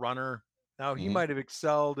 he's a runner. Now he Mhm. might have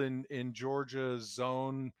excelled in Georgia's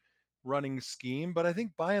zone running scheme, but I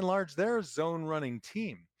think by and large they're a zone running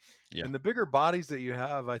team. Yeah. And the bigger bodies that you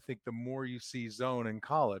have, I think the more you see zone in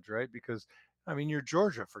college, right? Because I mean, you're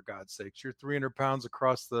Georgia, for God's sakes. You're 300 pounds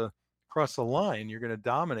across the across the line, you're going to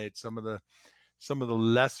dominate some of the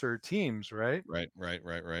lesser teams, right?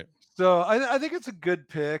 Right. So I think it's a good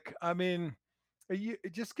pick. I mean,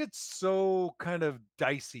 it just gets so kind of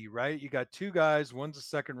dicey, right? You got two guys, one's a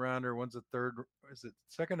second rounder, one's a third. Is it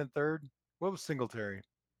second and third? What was Singletary?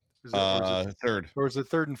 Third. Or is it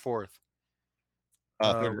third and fourth?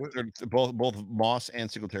 Third. Both Moss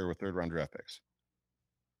and Singletary were third round draft picks.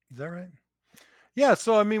 Is that right? Yeah.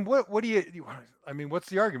 So I mean, what do you? I mean, what's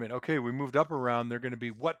the argument? Okay, we moved up around. They're going to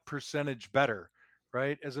be what percentage better,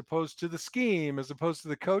 right? As opposed to the scheme, as opposed to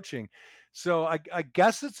the coaching. So I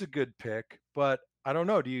guess it's a good pick, but I don't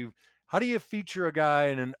know. How do you feature a guy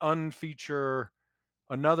and an unfeature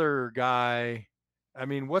another guy? I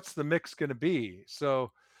mean, what's the mix going to be?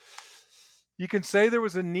 So you can say there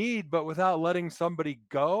was a need, but without letting somebody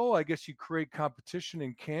go, I guess you create competition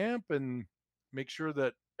in camp and make sure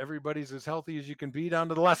that everybody's as healthy as you can be down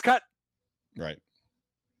to the last cut. Right.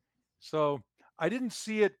 So I didn't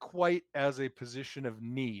see it quite as a position of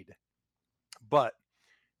need, but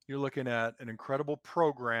you're looking at an incredible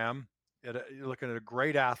program. You're looking at a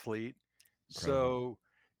great athlete. Incredible. So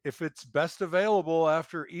if it's best available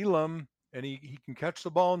after Elam and he can catch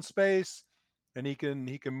the ball in space and he can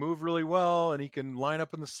move really well and he can line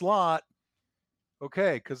up in the slot,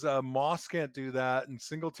 okay, because Moss can't do that and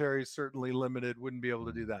Singletary is certainly limited, wouldn't be able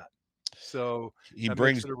to do that. So that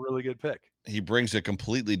makes it a really good pick. He brings a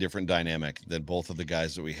completely different dynamic than both of the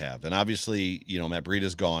guys that we have. And obviously, Matt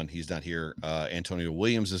Breida's gone. He's not here. Antonio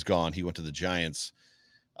Williams is gone. He went to the Giants.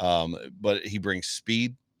 But he brings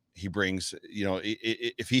speed. He brings,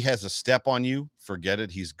 if he has a step on you, forget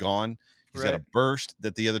it. He's gone. He's got a burst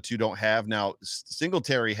that the other two don't have. Now,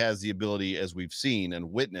 Singletary has the ability, as we've seen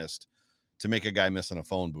and witnessed, to make a guy miss in a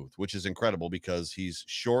phone booth, which is incredible because he's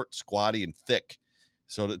short, squatty, and thick.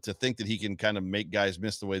 So to think that he can kind of make guys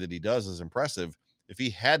miss the way that he does is impressive. If he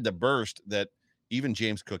had the burst that even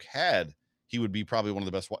James Cook had, he would be probably one of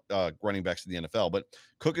the best running backs in the NFL. But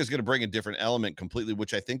Cook is going to bring a different element completely,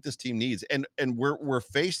 which I think this team needs. And we're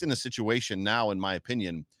faced in a situation now, in my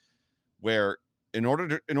opinion, where in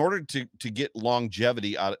order to get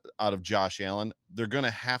longevity out of Josh Allen, they're going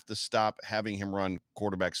to have to stop having him run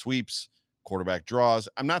quarterback sweeps, quarterback draws.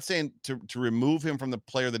 I'm not saying to remove him from the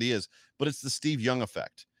player that he is, but it's the Steve Young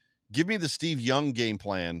effect. Give me the Steve Young game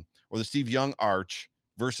plan or the Steve Young arch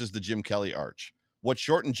versus the Jim Kelly arch. What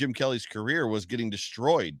shortened Jim Kelly's career was getting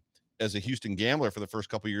destroyed as a Houston Gambler for the first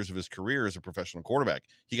couple of years of his career as a professional quarterback.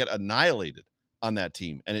 He got annihilated on that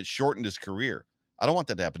team, and it shortened his career. I don't want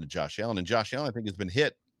that to happen to Josh Allen. And Josh Allen, I think, has been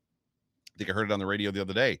hit. I think I heard it on the radio the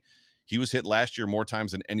other day. He was hit last year more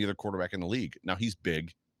times than any other quarterback in the league. Now, he's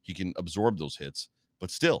big. He can absorb those hits,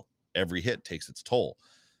 but still, every hit takes its toll.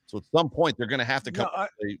 So at some point, they're going to have to come. I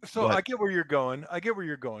get where you're going.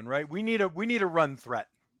 Right? We need a run threat.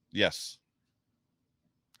 Yes.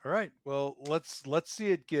 All right. Well, let's see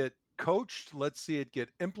it get coached. Let's see it get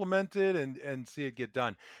implemented and see it get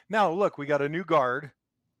done. Now, look, we got a new guard,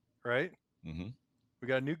 right? Mm-hmm. We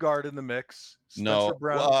got a new guard in the mix. Spencer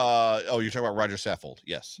Brown. You're talking about Roger Saffold.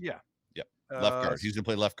 Yes. Yeah. Yep. Left guard. He's going to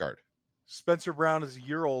play left guard. Spencer Brown is a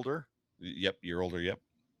year older. Yep. Year older. Yep.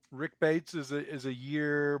 Rick Bates is a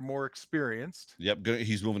year more experienced. Yep.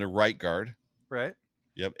 He's moving to right guard. Right.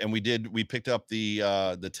 Yep. And we picked up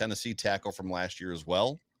the Tennessee tackle from last year as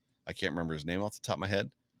well. I can't remember his name off the top of my head.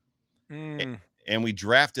 And we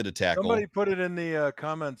drafted a tackle. Somebody put it in the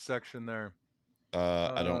comments section there.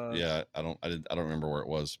 I don't remember where it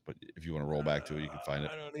was, but if you want to roll back to it, you can find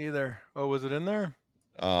it. I don't either. Oh, was it in there?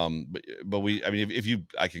 I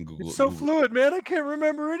can Google it. It's so fluid, man. I can't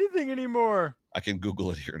remember anything anymore. I can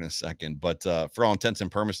Google it here in a second, but for all intents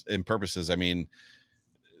and purposes, I mean,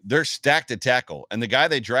 they're stacked at tackle, and the guy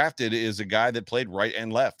they drafted is a guy that played right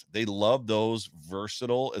and left. They love those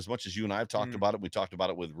versatile, as much as you and I have talked about it. We talked about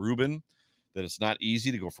it with Ruben, that it's not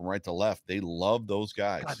easy to go from right to left. They love those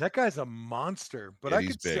guys. God, that guy's a monster, but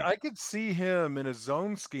Yeah, I could see him in a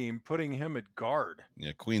zone scheme, putting him at guard.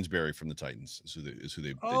 Yeah, Queensberry from the Titans is who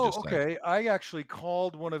they just okay. I actually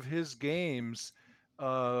called one of his games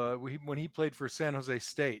when he played for San Jose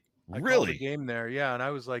State. I called a game there, yeah, and I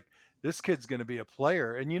was like, this kid's going to be a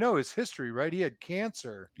player. And you know his history, right? He had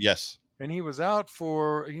cancer. Yes. And he was out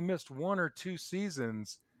he missed 1 or 2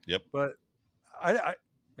 seasons. Yep. But I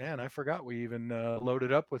forgot we even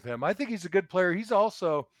loaded up with him. I think he's a good player.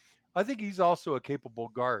 I think he's also a capable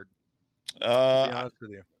guard. To be honest with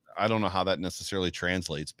you. I don't know how that necessarily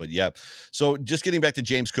translates, but yeah. So just getting back to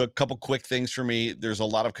James Cook, couple quick things for me. There's a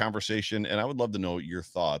lot of conversation, and I would love to know your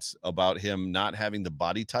thoughts about him not having the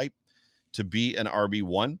body type to be an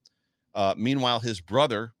RB1. Meanwhile, his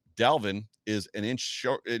brother, Dalvin is an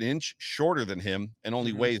inch shorter than him and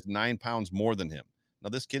only weighs 9 pounds more than him. Now,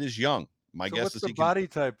 this kid is young. My So guess what's is the he can. body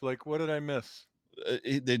type? Like, what did I miss?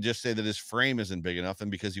 They just say that his frame isn't big enough,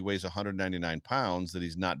 and because he weighs 199 pounds, that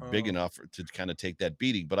he's not big enough to kind of take that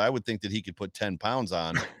beating. But I would think that he could put 10 pounds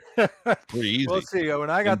on pretty easy. Well, see, when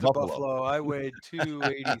I got in to Buffalo, I weighed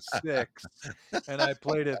 286 and I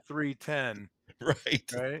played at 310.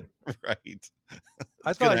 Right. Right. Right.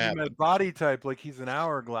 I thought you meant body type, like he's an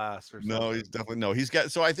hourglass or something. No, he's definitely no. He's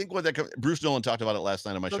got. So I think what that Bruce Nolan talked about it last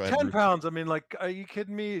night on my show. 10 pounds. I mean, like, are you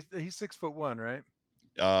kidding me? He's 6'1", right?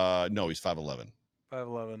 No, he's 5'11".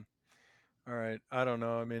 5'11". All right. I don't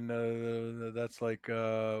know. I mean, that's like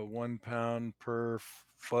 1 pound per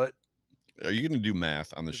foot. Are you going to do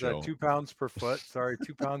math on the show? That 2 pounds per foot? Sorry,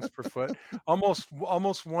 2 pounds per foot. Almost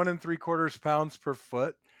 1 3/4 pounds per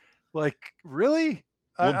foot. Like, really?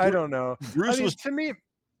 Well, I don't know. Bruce was to me.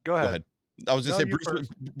 Go ahead. I was going to say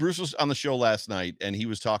Bruce was on the show last night, and he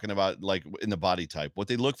was talking about, like, in the body type, what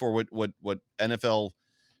they look for, what NFL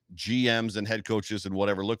GMs and head coaches and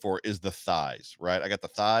whatever look for is the thighs, right? I got the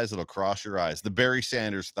thighs that'll cross your eyes, the Barry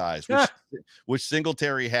Sanders thighs, which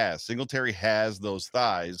Singletary has. Singletary has those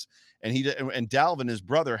thighs, and Dalvin, his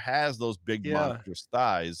brother, has those big monstrous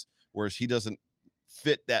thighs, whereas he doesn't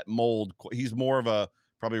fit that mold. He's more of a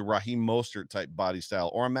probably Raheem Mostert type body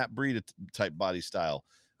style or a Matt Breida type body style.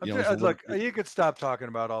 Look, you could stop talking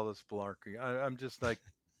about all this malarkey. I'm just like,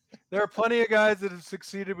 there are plenty of guys that have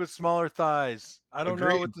succeeded with smaller thighs. I don't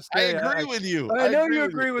know what to say. I agree with you. I know you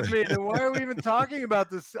agree with me. Then why are we even talking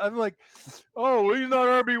about this? I'm like, oh, well, he's not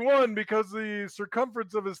RB1 because the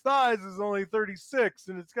circumference of his thighs is only 36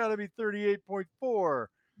 and it's got to be 38.4.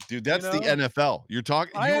 Dude, that's the NFL. You're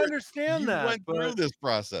talking. I understand that. You went through this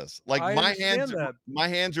process. Like, my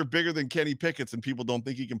hands are bigger than Kenny Pickett's, and people don't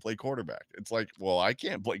think he can play quarterback. It's like, well, I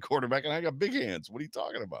can't play quarterback, and I got big hands. What are you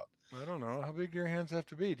talking about? I don't know. How big do your hands have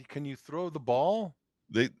to be? Can you throw the ball?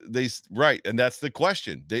 They right, and that's the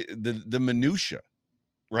question. The minutia,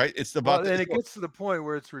 right? It's about and it gets to the point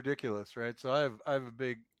where it's ridiculous, right? So I have a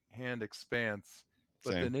big hand expanse,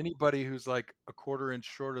 but then anybody who's like a 1/4 inch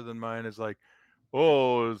shorter than mine is like,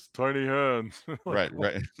 oh, his tiny hands. Like,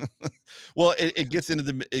 right. Well, it gets into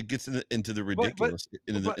the ridiculous.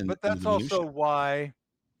 But that's also why,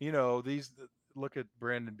 look at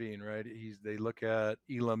Brandon Beane, right? They look at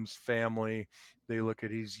Elam's family. They look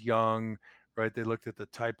at he's young, right? They looked at the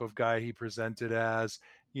type of guy he presented as.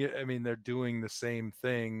 Yeah, I mean, they're doing the same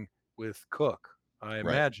thing with Cook, I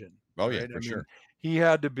imagine. Oh, yeah, right? for sure. He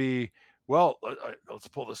had to be, well, let's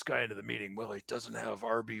pull this guy into the meeting. Well, he doesn't have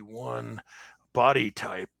RB1 body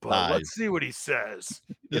type. Let's see what he says,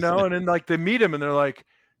 and then like they meet him and they're like,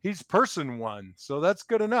 he's person 1. So that's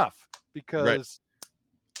good enough because. Right.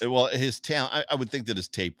 Well, his talent, I would think that his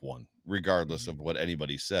tape 1, regardless of what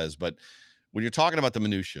anybody says. But when you're talking about the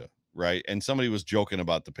minutia, right? And somebody was joking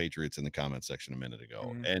about the Patriots in the comment section a minute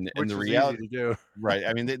ago, and the reality, easy to do. right?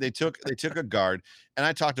 I mean, they took a guard, and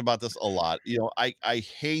I talked about this a lot. I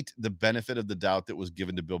hate the benefit of the doubt that was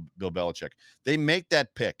given to Bill Belichick. They make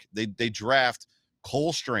that pick, they draft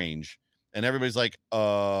Cole Strange, and everybody's like,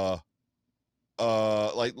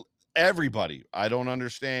 like. Everybody, I don't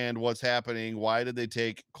understand what's happening. Why did they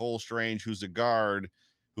take Cole Strange, who's a guard,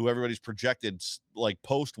 who everybody's projected like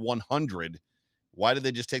post 100? Why did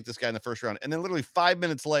they just take this guy in the first round? And then literally 5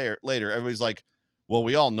 minutes later, everybody's like, well,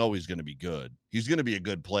 we all know he's going to be good. He's going to be a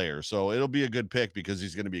good player. So it'll be a good pick because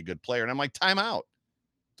he's going to be a good player. And I'm like, time out.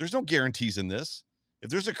 There's no guarantees in this. If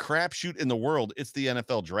there's a crapshoot in the world, it's the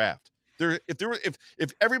NFL draft.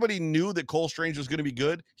 If everybody knew that Cole Strange was going to be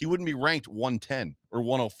good, he wouldn't be ranked 110 or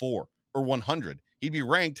 104 or 100. He'd be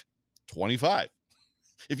ranked 25.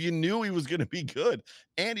 If you knew he was going to be good,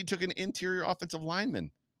 and he took an interior offensive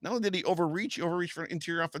lineman. Not only did he overreach for an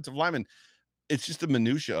interior offensive lineman, it's just the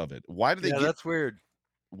minutia of it. Why do they? That's weird.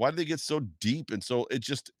 Why do they get so deep? And so it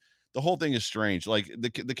just, the whole thing is strange. Like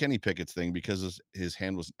the Kenny Pickett's thing, because his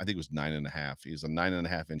hand was, I think it was 9.5. He's a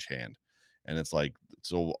 9.5 inch hand. And it's like,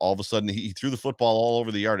 so all of a sudden he threw the football all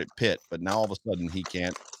over the yard at Pitt, but now all of a sudden he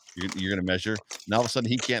can't. You're going to measure. Now all of a sudden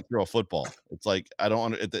he can't throw a football. It's like, I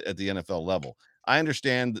don't at the NFL level. I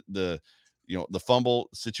understand the fumble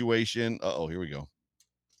situation. Here we go.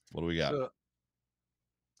 What do we got?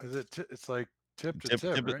 Is it? It's like tip to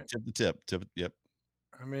tip, right? Tip to tip. Yep.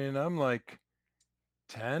 I mean, I'm like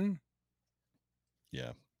 10.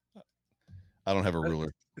 Yeah. I don't have a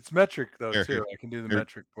ruler. It's metric though, here, too. Here. I can do the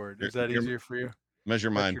metric board. Is that easier for you?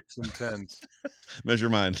 Measure mine. Metrics and tens. Measure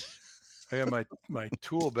mine. I got my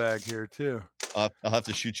tool bag here too. I'll have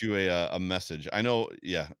to shoot you a message. I know,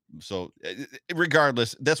 yeah. So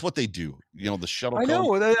regardless, that's what they do. The shuttle I comes.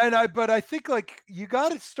 know, but I think like you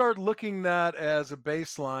got to start looking that as a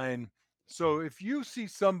baseline. So if you see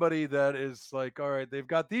somebody that is like, all right, they've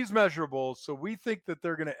got these measurables, so we think that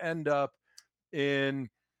they're going to end up in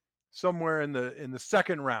somewhere in the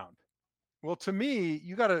second round. Well, to me,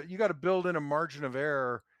 you gotta build in a margin of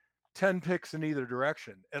error, 10 picks in either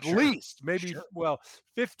direction, at Sure, least. Maybe sure. well,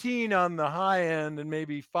 15 on the high end and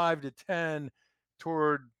maybe 5 to 10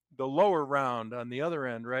 toward the lower round on the other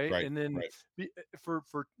end, right? Right, And then right.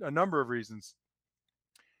 for a number of reasons,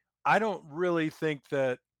 I don't really think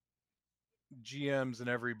that GMs and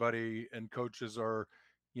everybody and coaches are,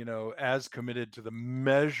 as committed to the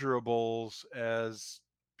measurables as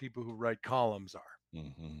people who write columns are,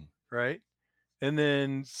 Hmm. right? And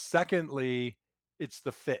then secondly, it's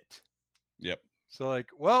the fit. Yep. So like,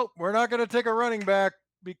 well, we're not going to take a running back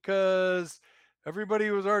because everybody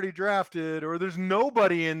was already drafted, or there's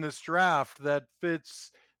nobody in this draft that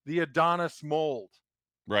fits the Adonis mold.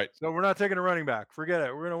 Right. So we're not taking a running back. Forget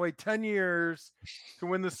it. We're going to wait 10 years to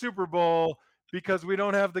win the Super Bowl because we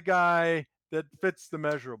don't have the guy that fits the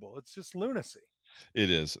measurable. It's just lunacy. It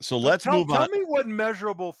is. So So let's move tell on. me what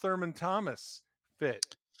measurable Thurman Thomas fit.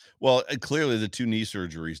 Well, clearly the 2 knee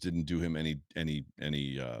surgeries didn't do him any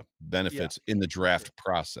Yeah. benefits in the draft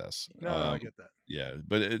process. No, I get that. Yeah,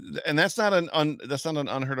 but and that's not an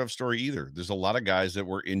unheard of story either. There's a lot of guys that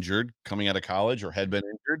were injured coming out of college or had been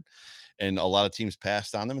injured, and a lot of teams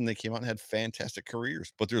passed on them, and they came out and had fantastic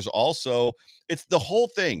careers. But there's also it's the whole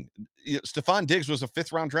thing. Stephon Diggs was a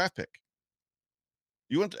 5th round draft pick.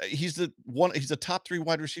 He's a top 3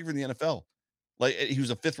 wide receiver in the NFL. Like he was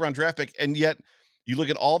a 5th round draft pick, and yet you look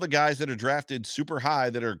at all the guys that are drafted super high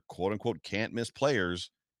that are quote unquote can't miss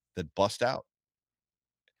players that bust out.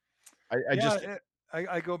 I Yeah, just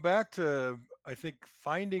I go back to I think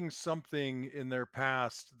finding something in their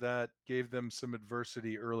past that gave them some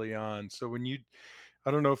adversity early on. So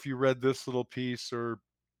I don't know if you read this little piece or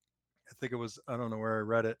I think it was I don't know where I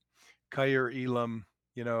read it. Kyer Elam,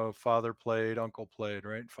 father played, uncle played,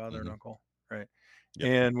 right? Father and Mhm. uncle, right? Yep.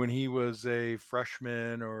 And when he was a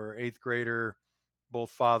freshman or 8th grader, both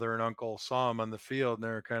father and uncle saw him on the field and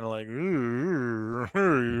they're kind of like, "Ooh,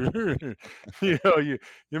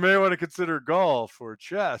 you may want to consider golf or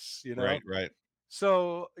chess. Right, right.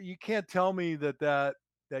 So you can't tell me that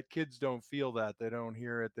kids don't feel that. They don't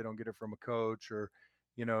hear it, they don't get it from a coach, or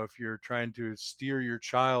if you're trying to steer your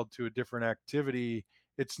child to a different activity,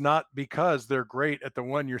 it's not because they're great at the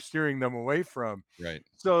one you're steering them away from. Right.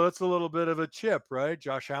 So that's a little bit of a chip, right?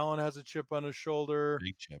 Josh Allen has a chip on his shoulder.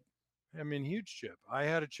 Big chip. I mean, huge chip. I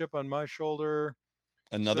had a chip on my shoulder.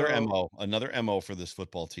 Another So MO for this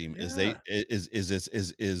football team is yeah,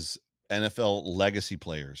 NFL legacy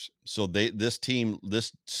players. So this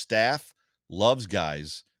staff loves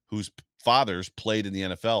guys whose fathers played in the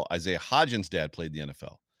NFL. Isaiah Hodgins' dad played in the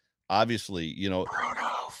NFL. Obviously, Bruno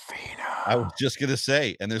Fina. I was just gonna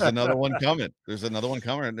say, and there's another one coming. There's another one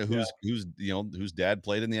coming Yeah. whose dad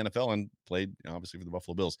played in the NFL and played obviously for the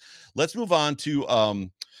Buffalo Bills. Let's move on to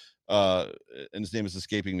and his name is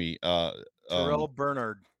escaping me. Terrell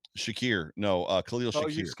Bernard. Shakir. No, Khalil Oh,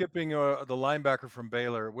 you're Shakir. skipping the linebacker from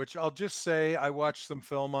Baylor, which I'll just say I watched some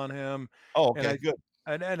film on him, Oh, and okay, good.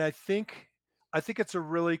 I think it's a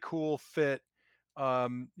really cool fit.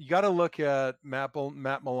 You got to look at Matt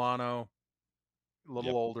Milano, a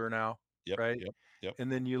little Yep, older now, yep, right? yep, yep. And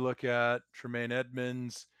then you look at Tremaine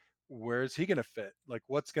Edmonds. Where is he going to fit? Like,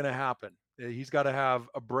 what's going to happen? He's got to have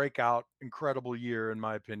a breakout, incredible year, in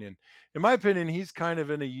my opinion. In my opinion, he's kind of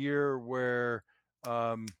in a year where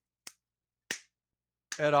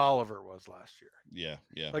Ed Oliver was last year. Yeah,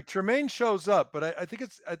 yeah. Like Tremaine shows up, but I think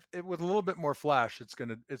with a little bit more flash, it's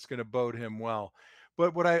gonna bode him well.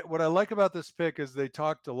 But what I like about this pick is they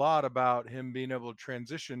talked a lot about him being able to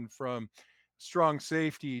transition from strong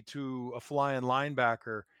safety to a flying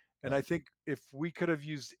linebacker. And I think if we could have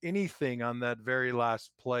used anything on that very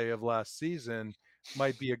last play of last season,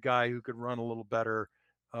 might be a guy who could run a little better.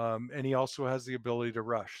 And he also has the ability to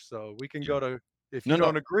rush. So we can Yeah. go to if No, you no,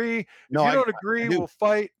 don't agree, no, I do. we'll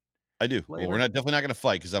fight I do. Well, we're later. not definitely not gonna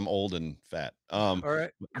fight because I'm old and fat. All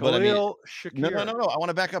right. But I mean, Khalil no, no, Shakir. no, no. I want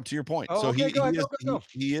to back up to your point. Oh, So okay. Go ahead. Go, go, go.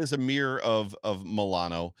 he is a mirror of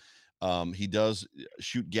Milano. He does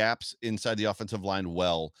shoot gaps inside the offensive line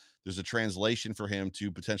well. There's a translation for him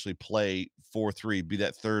to potentially play 4-3, be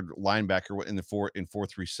that third linebacker in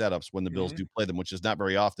 4-3 setups when the Bills Mhm. do play them, which is not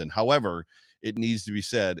very often. However, it needs to be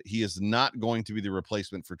said he is not going to be the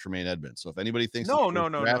replacement for Tremaine Edmonds. So if anybody thinks that No, they no,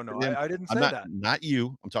 no, no, no. drafted him, I didn't I'm say that. not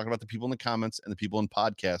you. I'm talking about the people in the comments and the people in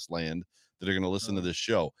podcast land that are going to listen to this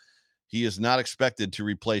show. He is not expected to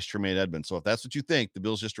replace Tremaine Edmonds. So if that's what you think, the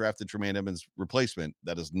Bills just drafted Tremaine Edmonds' replacement.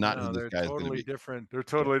 That is not who this guy is going to be. Different. They're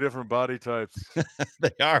totally different body types.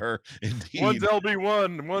 They are indeed. One's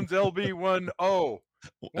LB1, one's LB10, one's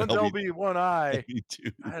LB1I.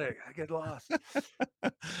 LB2. I get lost.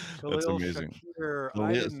 That's amazing.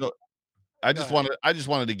 Shakir, I just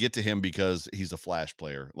wanted to get to him because he's a Flash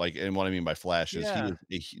player. Like, and what I mean by Flash is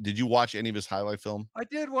did you watch any of his highlight film? I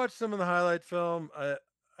did watch some of the highlight film.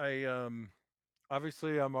 I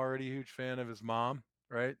obviously I'm already a huge fan of his mom,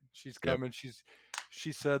 right? She's coming. Yep.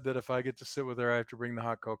 She said that if I get to sit with her, I have to bring the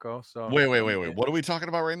hot cocoa. So wait. What are we talking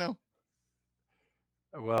about right now?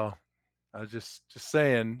 Well, I was just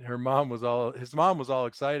saying his mom was all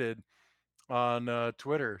excited on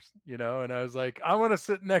Twitter, and I was like, I want to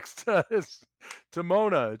sit next to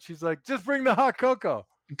Mona. And she's like, just bring the hot cocoa.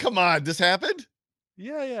 Come on, this happened?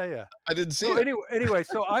 Yeah. I didn't see it. Anyway,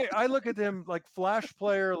 so I look at him like Flash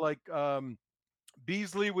player, like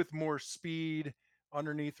Beasley with more speed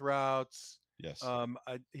underneath routes. Yes.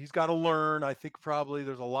 He's got to learn. I think probably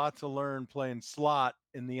there's a lot to learn playing slot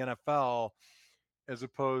in the NFL as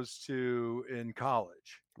opposed to in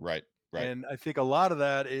college. Right. And I think a lot of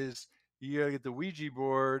that is you gotta get the Ouija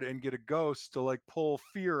board and get a ghost to like pull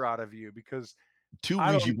fear out of you, because 2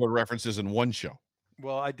 Ouija board references in one show.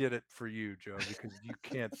 Well, I did it for you, Joe, because you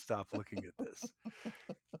can't stop looking at this.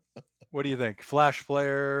 What do you think? Flash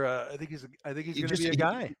player? I think he's going to be a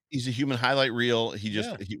guy. He's a human highlight reel. He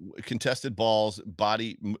contested balls,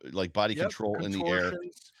 body control in the air.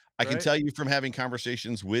 I can tell you from having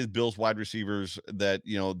conversations with Bills wide receivers that,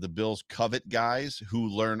 the Bills covet guys who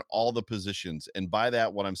learn all the positions. And by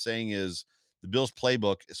that, what I'm saying is the Bills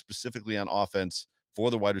playbook, specifically on offense for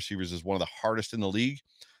the wide receivers, is one of the hardest in the league.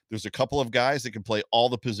 There's a couple of guys that can play all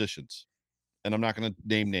the positions, and I'm not going to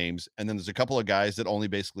name names. And then there's a couple of guys that only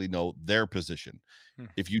basically know their position.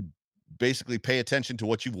 If you basically pay attention to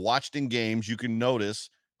what you've watched in games, you can notice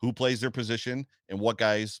who plays their position and what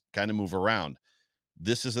guys kind of move around.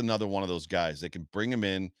 This is another one of those guys. They can bring him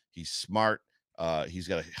in. He's smart. He's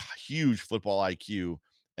got a huge football IQ,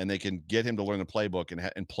 and they can get him to learn the playbook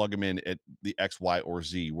and plug him in at the X, Y, or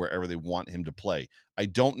Z, wherever they want him to play. I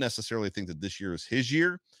don't necessarily think that this year is his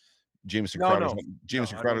year. Jamison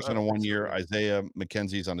Crowder's on a 1 year. Isaiah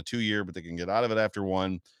McKenzie's on a 2 year, but they can get out of it after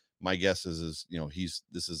one. My guess is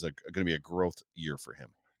this is going to be a growth year for him.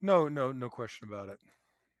 No question about it.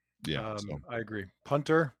 Yeah, I agree.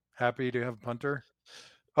 Punter, happy to have a punter.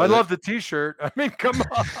 I love the T-shirt. I mean, come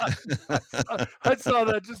on. I saw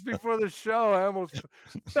that just before the show. I almost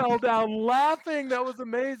fell down laughing. That was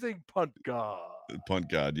amazing. Punt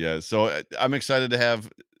God. Yeah. So I'm excited to have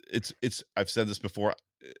it's. I've said this before.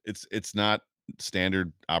 It's not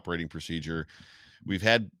standard operating procedure. We've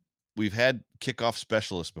had kickoff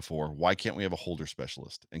specialists before. Why can't we have a holder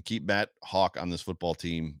specialist and keep Matt Hawk on this football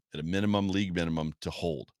team at a league minimum to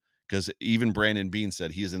hold? Because even Brandon Bean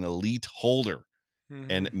said he is an elite holder.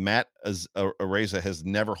 And Matt Areza has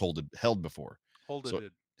never held before.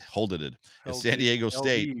 Holded it. At San Diego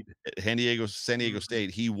State,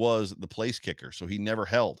 he was the place kicker, so he never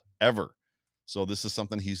held ever. So this is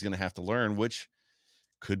something he's going to have to learn, which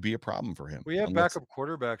could be a problem for him. We have backup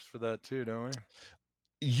quarterbacks for that too, don't we?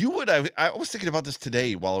 You would. I was thinking about this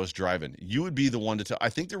today while I was driving. You would be the one to tell. I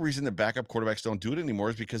think the reason that backup quarterbacks don't do it anymore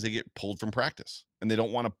is because they get pulled from practice, and they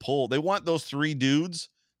don't want to pull. They want those 3 dudes.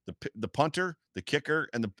 The punter, the kicker,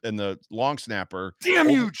 and the long snapper. Damn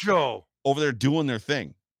you, Joe! Over there doing their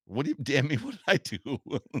thing. What do you? Damn me! What did I do?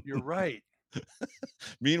 You're right.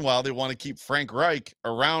 Meanwhile, they want to keep Frank Reich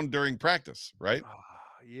around during practice, right?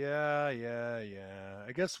 Yeah.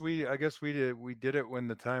 I guess we did it when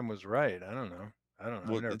the time was right. I don't know.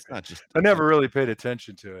 Well, I never really paid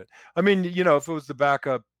attention to it. I mean, if it was the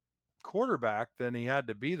backup quarterback, then he had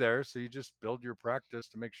to be there. So you just build your practice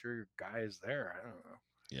to make sure your guy is there. I don't know.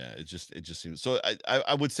 Yeah, it just seems so.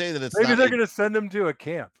 I would say that it's maybe they're going to send him to a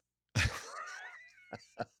camp.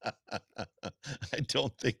 I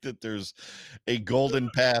don't think that there's a golden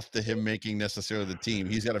path to him making necessarily the team.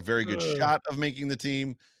 He's got a very good shot of making the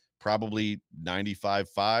team. Probably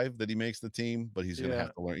 95.5 that he makes the team, but he's going to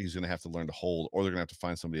have to learn. He's going to have to learn to hold, or they're going to have to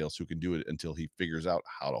find somebody else who can do it until he figures out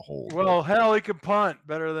how to hold. Well, hell, he could punt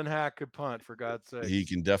better than Hack could punt, for God's sake. He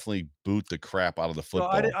can definitely boot the crap out of the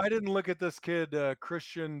football. So I didn't look at this kid,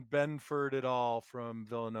 Christian Benford, at all from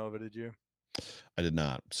Villanova. Did you? I did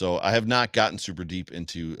not. So I have not gotten super deep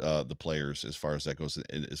into the players as far as that goes,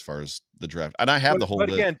 as far as the draft. And I have the whole.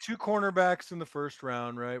 But again, 2 cornerbacks in the first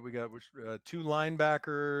round, right? We got 2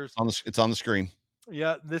 linebackers. It's on the screen.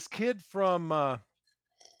 Yeah, this kid from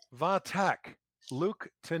Va Tech, Luke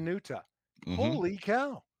Tenuta. Holy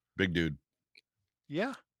cow! Big dude.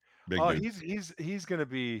 Yeah. Big Oh, dude. he's going to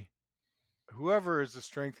be, whoever is the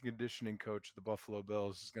strength and conditioning coach of the Buffalo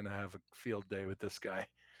Bills is going to have a field day with this guy.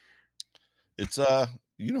 It's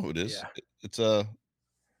you know who it is. Yeah. It's I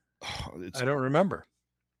don't remember.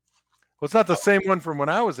 Well, it's not the same one from when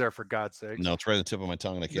I was there, for God's sakes. no, it's right at the tip of my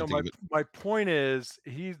tongue, and I can't think of it. My point is,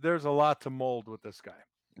 there's a lot to mold with this guy.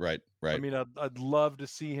 Right. I mean, I'd love to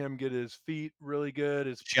see him get his feet really good,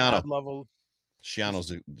 his Shiano. pad level. Shiano's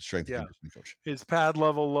the strength and conditioning coach. His pad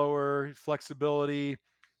level lower, flexibility.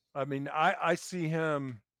 I mean, I see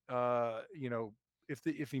him.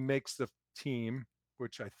 If he makes the team,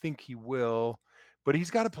 which I think he will, but he's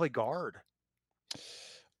got to play guard.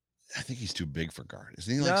 I think he's too big for guard.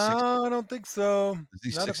 Isn't he No, like 6? I don't think so.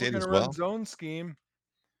 Is he Not if we're 6'8" going as to well? run zone scheme.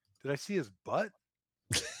 Did I see his butt?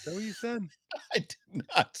 Is that what you said? I did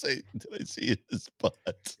not say. Did I see his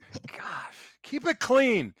butt? Gosh, keep it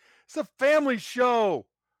clean. It's a family show.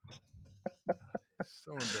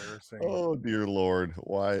 So embarrassing. Oh dear Lord,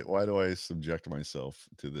 why do I subject myself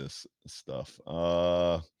to this stuff?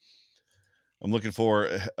 I'm looking for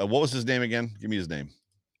what was his name again? Give me his name.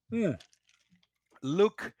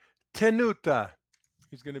 Luke Tenuta.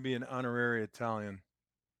 He's going to be an honorary Italian.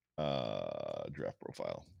 Draft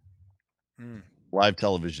profile. Live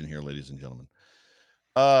television here, ladies and gentlemen.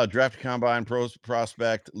 Draft combine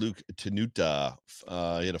prospect Luke Tenuta.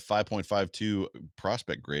 He had a 5.52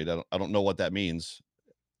 prospect grade. I don't know what that means,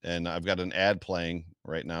 and I've got an ad playing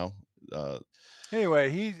right now. Anyway,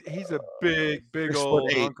 he's a big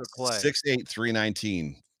old hunk of clay. 6'8",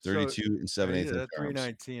 319, 32 and 7/8 inch arms.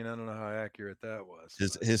 319. I don't know how accurate that was.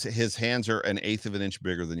 His hands are an eighth of an inch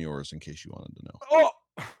bigger than yours, in case you wanted to know. Oh,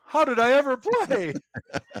 how did I ever play?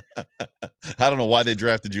 I don't know why they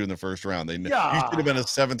drafted you in the first round. You should have been a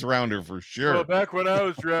 7th rounder for sure. Well, back when I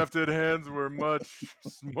was drafted, hands were much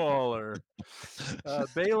smaller.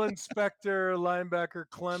 Balin Spector, linebacker,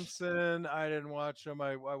 Clemson. I didn't watch him.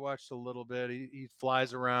 I watched a little bit. He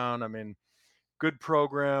flies around. I mean, good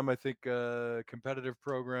program. I think competitive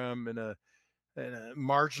program in a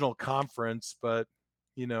marginal conference. But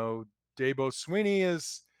Dabo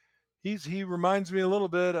Swinney he reminds me a little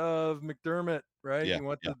bit of McDermott, right? Yeah, you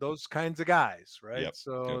want those kinds of guys, right? Yep,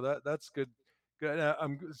 so that's good. Good.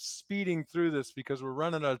 I'm speeding through this because we're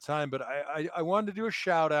running out of time, but I wanted to do a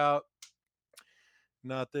shout out.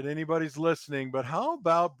 Not that anybody's listening, but how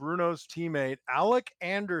about Bruno's teammate Alec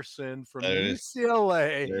Anderson from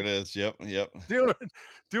UCLA? There it is. Yep.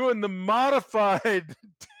 Doing the modified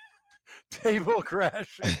table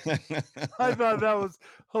crashing. I thought that was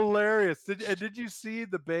hilarious. Did you see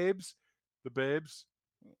the Babes? The Babes?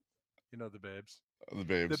 You know the Babes. The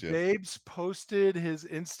Babes. The Babes posted his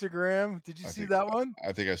Instagram. Did you see that one?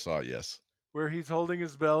 I think I saw it. Yes. Where he's holding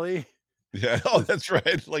his belly. Yeah. Oh, that's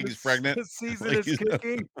right. Like he's pregnant. The season is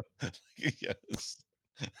kicking. Yes.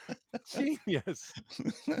 Genius.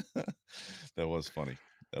 That was funny.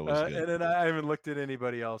 That was good. And then I haven't looked at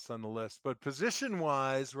anybody else on the list, but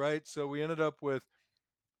position-wise, right? So we ended up with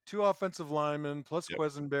 2 offensive linemen plus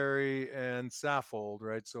Quisenberry and Saffold,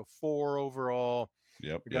 right? So 4 overall.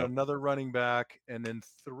 Yep. We got another running back, and then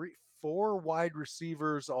 4 wide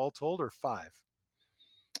receivers all told, or 5.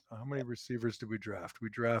 How many receivers did we draft? We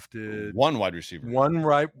drafted 1 wide receiver. 1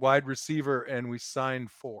 wide receiver, and we signed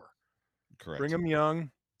 4. Correct. Brigham Young.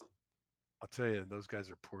 I'll tell you, those guys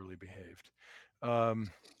are poorly behaved.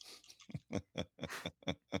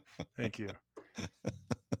 Thank you.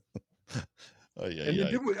 Oh yeah.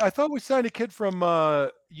 And I thought we signed a kid from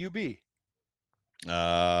UB.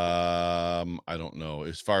 I don't know.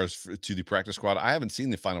 As far as to the practice squad, I haven't seen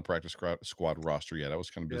the final practice squad roster yet. I was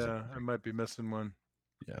kind of busy. Yeah, I might be missing one.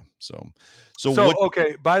 Yeah. So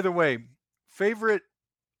okay. By the way, favorite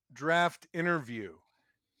draft interview,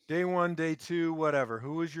 day 1, day 2, whatever.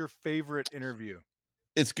 Who was your favorite interview?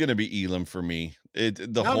 It's gonna be Elam for me.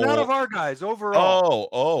 None of our guys overall.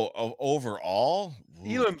 Overall.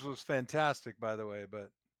 Elam's was fantastic, by the way,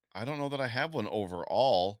 but I don't know that I have one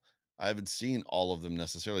overall. I haven't seen all of them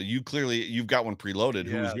necessarily. You've got one preloaded.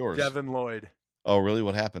 Yeah, Who was yours? Devin Lloyd. Oh, really?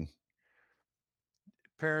 What happened?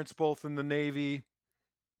 Parents both in the Navy.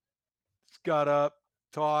 Got up,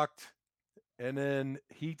 talked, and then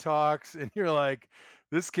he talks, and you're like,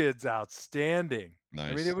 this kid's outstanding.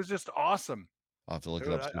 Nice. I mean, it was just awesome. I'll have to look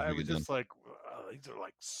it up. I was just like, these are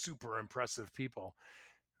like super impressive people.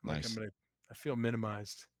 Nice. I feel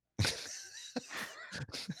minimized.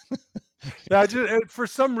 Now, for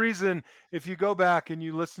some reason, if you go back and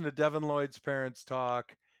you listen to Devin Lloyd's parents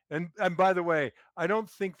talk, and by the way, I don't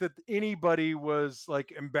think that anybody was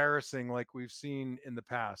like embarrassing like we've seen in the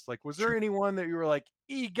past. Like, was there anyone that you were like,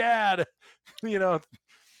 egad,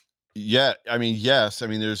 Yeah, I mean, yes. I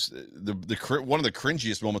mean, there's one of the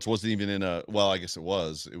cringiest moments wasn't even in a, well, I guess it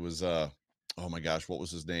was. It was oh my gosh, what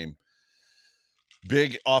was his name?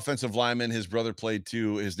 Big offensive lineman. His brother played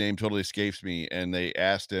too. His name totally escapes me. And they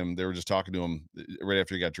asked him, they were just talking to him right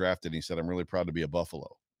after he got drafted. And he said, "I'm really proud to be a Buffalo."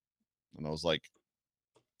 And I was like,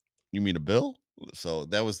 "You mean a Bill?" So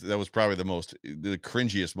that was probably the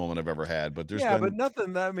cringiest moment I've ever had. But there's Yeah, but been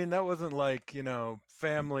nothing that I mean, that wasn't like,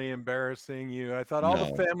 family embarrassing you. I thought all the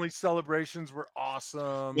no. family celebrations were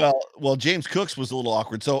awesome. Well, James Cook's was a little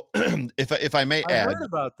awkward. So if I may I add, heard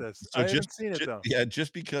about this. so I haven't seen it though. yeah,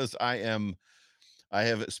 just because I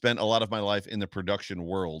have spent a lot of my life in the production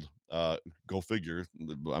world. Go figure.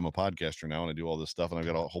 I'm a podcaster now, and I do all this stuff, and I've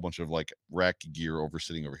got a whole bunch of like rack gear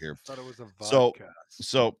sitting over I here. thought it was a So, vodcast.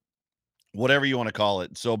 so whatever you want to call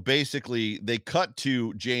it. So basically, they cut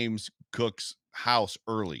to James Cook's house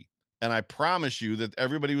early, and I promise you that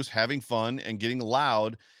everybody was having fun and getting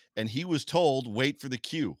loud. And he was told, "Wait for the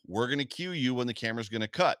cue. We're going to cue you when the camera's going to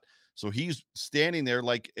cut." So he's standing there,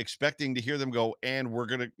 like expecting to hear them go, "And we're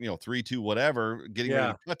gonna, 3, 2, whatever," getting ready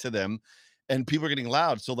Yeah. to cut to them, and people are getting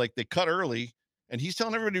loud. So like they cut early, and he's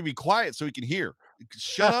telling everybody to be quiet so he can hear.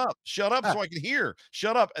 Shut up, so I can hear.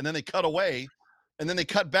 Shut up, and then they cut away, and then they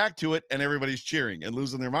cut back to it, and everybody's cheering and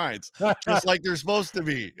losing their minds, just like they're supposed to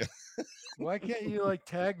be. Why can't you like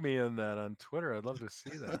tag me in that on Twitter? I'd love to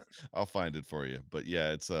see that. I'll find it for you. But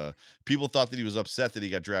yeah, it's people thought that he was upset that he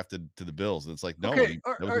got drafted to the Bills. And it's like, no, Okay,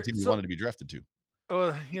 that was the team he so wanted to be drafted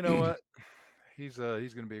to. you know what? He's going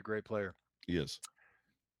to be a great player. He is.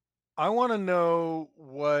 I want to know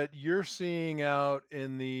what you're seeing out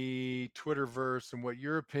in the Twitterverse and what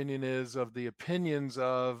your opinion is of the opinions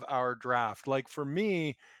of our draft. Like for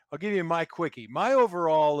me, I'll give you my quickie. My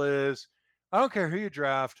overall is I don't care who you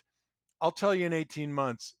draft. I'll tell you in 18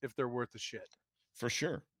 months if they're worth the shit. For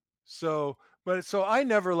sure. So, but so I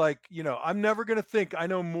never like, I'm never going to think I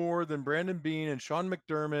know more than Brandon Bean and Sean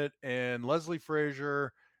McDermott and Leslie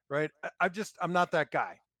Frazier, right? I'm not that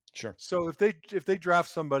guy. Sure. So if they draft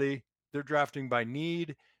somebody, they're drafting by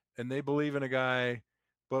need and they believe in a guy.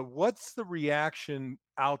 But what's the reaction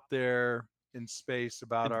out there in space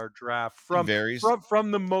about It, our draft it from varies.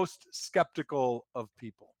 from the most skeptical of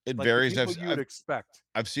people, It like the varies. people you would expect?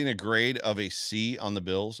 I've seen a grade of a C on the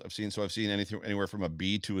Bills. I've seen anything anywhere from a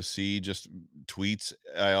B to a C, just tweets.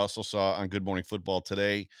 I also saw on Good Morning Football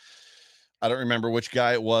today. I don't remember which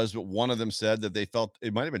guy it was, but one of them said that they felt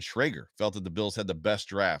it might have been Schrager felt that the Bills had the best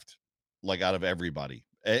draft, like out of everybody.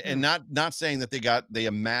 And Hmm. not saying that they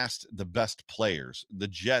amassed the best players. The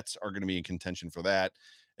Jets are going to be in contention for that,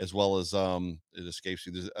 as well as it escapes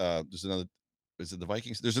me. There's another, is it the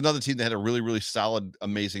Vikings? There's another team that had a really, really solid,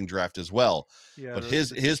 amazing draft as well. Yeah, But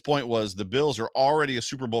his point was the Bills are already a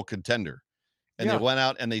Super Bowl contender. And they yeah, went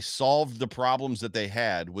out and they solved the problems that they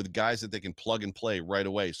had with guys that they can plug and play right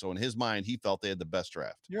away. So in his mind, he felt they had the best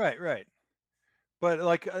draft. you're right, right. But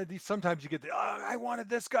like sometimes you get I wanted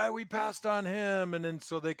this guy, we passed on him, and then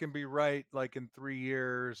so they can be right like in 3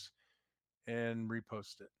 years and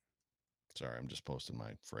repost it. Sorry, I'm just posting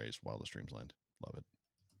my phrase while the streams land. Love it.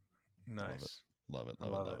 Love it. Nice. Love it. I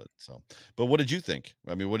Love it. love Love it. it. So, but what did you think?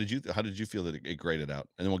 I mean, how did you feel that it graded out?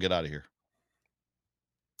 And then we'll get out of here.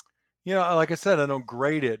 Like I said, I don't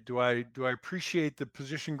grade it. Do I appreciate the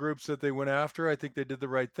position groups that they went after? I think they did the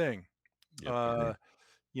right thing. Yep. Uh,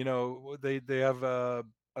 Agree. they have a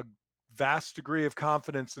vast degree of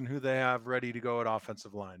confidence in who they have ready to go at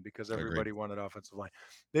offensive line because Agree. everybody wanted offensive line.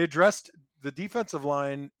 They addressed the defensive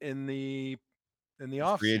line in the Free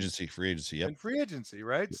offseason agency. Free agency. Yep. and free agency,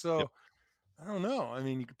 right? Yep. Yep. So I don't know. I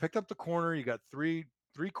mean, you picked up the corner. You got three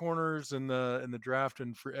corners in the draft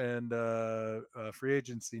and free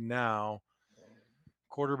agency now.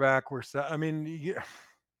 Quarterback, we're set. I mean,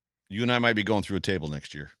 You and I might be going through a table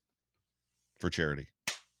next year for charity.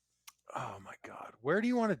 oh my God, where do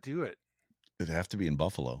you want to do it? It'd have to be in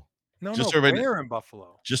Buffalo. No, Just so everybody, where in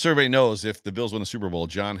Buffalo? just so everybody knows, if the Bills win the Super Bowl,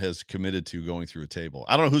 John has committed to going through a table.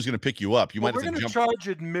 I don't know who's going to pick you up. You Well, might we're have to going to jump. charge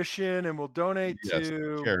admission, and we'll donate Yes,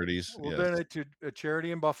 to charities. Yes, a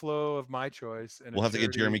charity in Buffalo of my choice, and a we'll have to get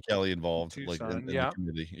charity Jeremy Kelly in involved, like Tucson. in the Yeah,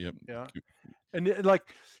 committee. Yep. yeah, and like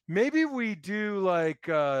maybe we do like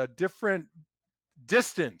different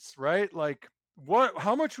distance, right? Like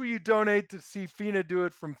how much will you donate to see Fina do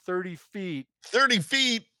it from 30 feet 30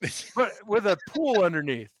 feet. but with a pool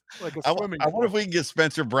underneath, like a swimming I wonder if pool? we can get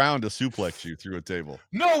Spencer Brown to suplex you through a table.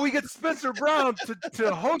 No, we get Spencer Brown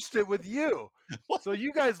to host it with you. What? So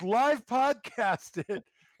you guys live podcast it.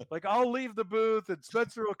 Like I'll leave the booth and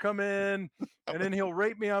Spencer will come in and then he'll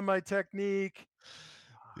rate me on my technique.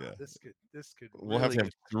 Yeah. This could We'll have really to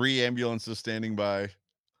have get 3 ambulances standing by.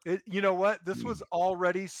 You know what? This was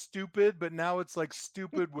already stupid, but now it's like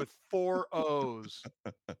stupid with 4 O's.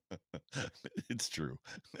 It's true.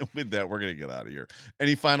 With that, we're going to get out of here.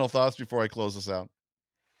 Any final thoughts before I close this out?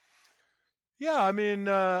 Yeah, I mean,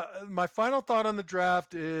 my final thought on the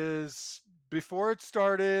draft is before it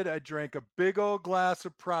started, I drank a big old glass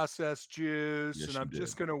of processed juice, Yes, and you I'm did.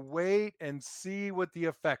 just going to wait and see what the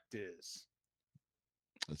effect is.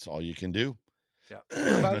 That's all you can do. Yeah.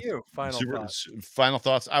 What about you? Final thoughts. Final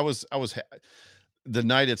thoughts. The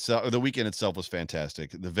night itself, or the weekend itself, was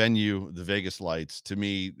fantastic. The venue, the Vegas lights, to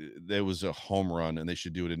me, there was a home run, and they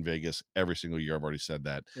should do it in Vegas every single year. I've already said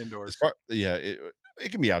that. Indoors.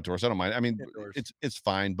 It can be outdoors. I don't mind. I mean, Indoors. it's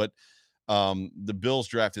fine. But the Bills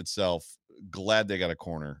draft itself, glad they got a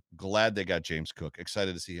corner. Glad they got James Cook.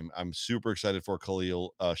 Excited to see him. I'm super excited for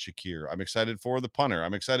Khalil Shakir. I'm excited for the punter.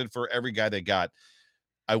 I'm excited for every guy they got.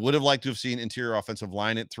 I would have liked to have seen interior offensive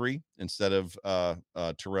line at 3 instead of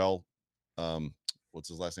Terrell. What's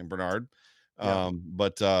his last name? Bernard. Yeah.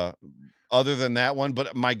 But other than that one,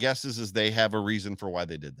 but my guess is they have a reason for why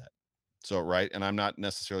they did that. So, right. And I'm not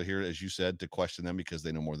necessarily here, as you said, to question them because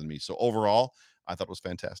they know more than me. So overall, I thought it was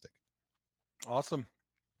fantastic. Awesome.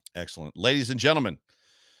 Excellent. Ladies and gentlemen,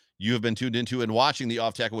 you have been tuned into and watching the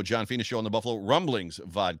Off Tackle with John Fina show on the Buffalo Rumblings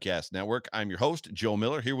Vodcast Network. I'm your host, Joe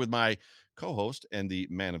Miller, here with my co-host and the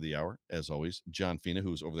man of the hour, as always, John Fina,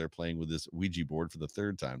 who's over there playing with this Ouija board for the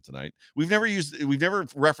 3rd time tonight. We've never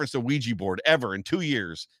referenced a Ouija board ever in 2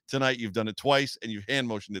 years. Tonight, you've done it twice, and you've hand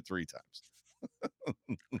motioned it 3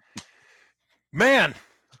 times. Man,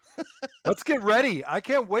 let's get ready. I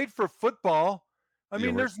can't wait for football. I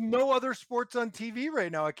mean, there's no other sports on TV right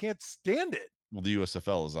now. I can't stand it. Well, the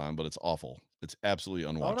USFL is on, but it's awful. It's absolutely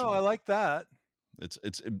unwatchable. Oh, no, I like that. But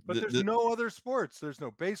there's no other sports. There's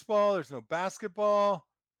no baseball. There's no basketball.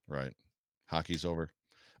 Right. Hockey's over.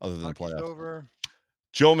 Other than Hockey's playoffs. over.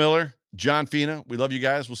 Joe Miller, John Fina, we love you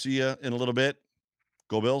guys. We'll see you in a little bit.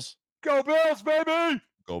 Go Bills. Go Bills, baby.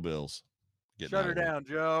 Go Bills. Shut her down,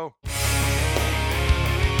 Joe.